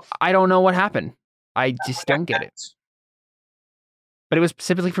 Oh. So I don't know what happened. I just don't get it. But it was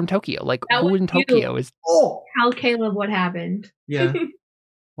specifically from Tokyo. Like, that who in Tokyo is... Oh! Tell Caleb what happened. Yeah.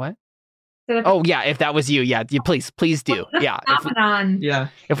 What? Oh, yeah, if that was you, please do. Yeah.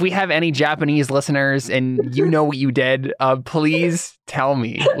 If we have any Japanese listeners and you know what you did, please tell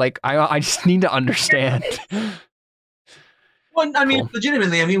me. Like, I just need to understand. Well, I mean,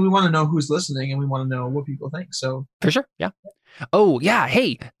 legitimately, we want to know who's listening and we want to know what people think, so... For sure, yeah. Oh, yeah,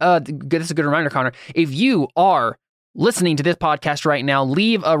 hey, this is a good reminder, Connor. If you are listening to this podcast right now,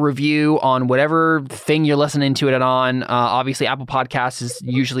 leave a review on whatever thing you're listening to it on. Obviously, Apple Podcasts is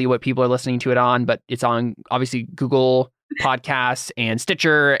usually what people are listening to it on, but it's on, obviously, Google Podcasts and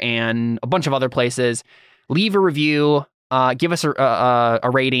Stitcher and a bunch of other places. Leave a review, give us a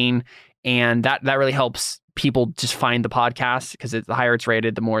rating, and that really helps people just find the podcast, because the higher it's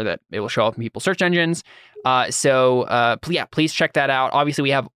rated, the more that it will show up in people's search engines. So please check that out. Obviously, we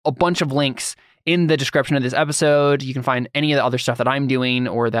have a bunch of links in the description of this episode. You can find any of the other stuff that I'm doing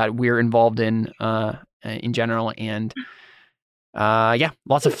or that we're involved in general. And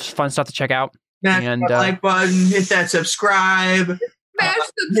lots of fun stuff to check out. Smash that like button, hit that subscribe,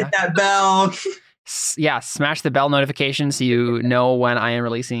 hit that bell. Smash the bell notification so you know when I am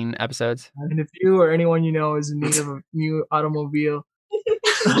releasing episodes. And if you or anyone you know is in need of a new automobile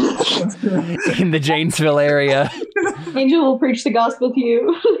in the Janesville area, Angel will preach the gospel to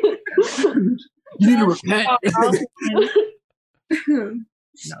you. You need to repent.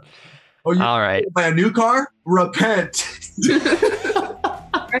 All right. Buy a new car? Repent.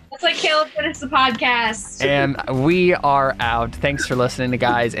 Let's let Caleb finish the podcast. And we are out. Thanks for listening,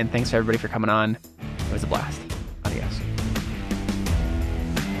 guys, and thanks for everybody for coming on. It was a blast. Adios.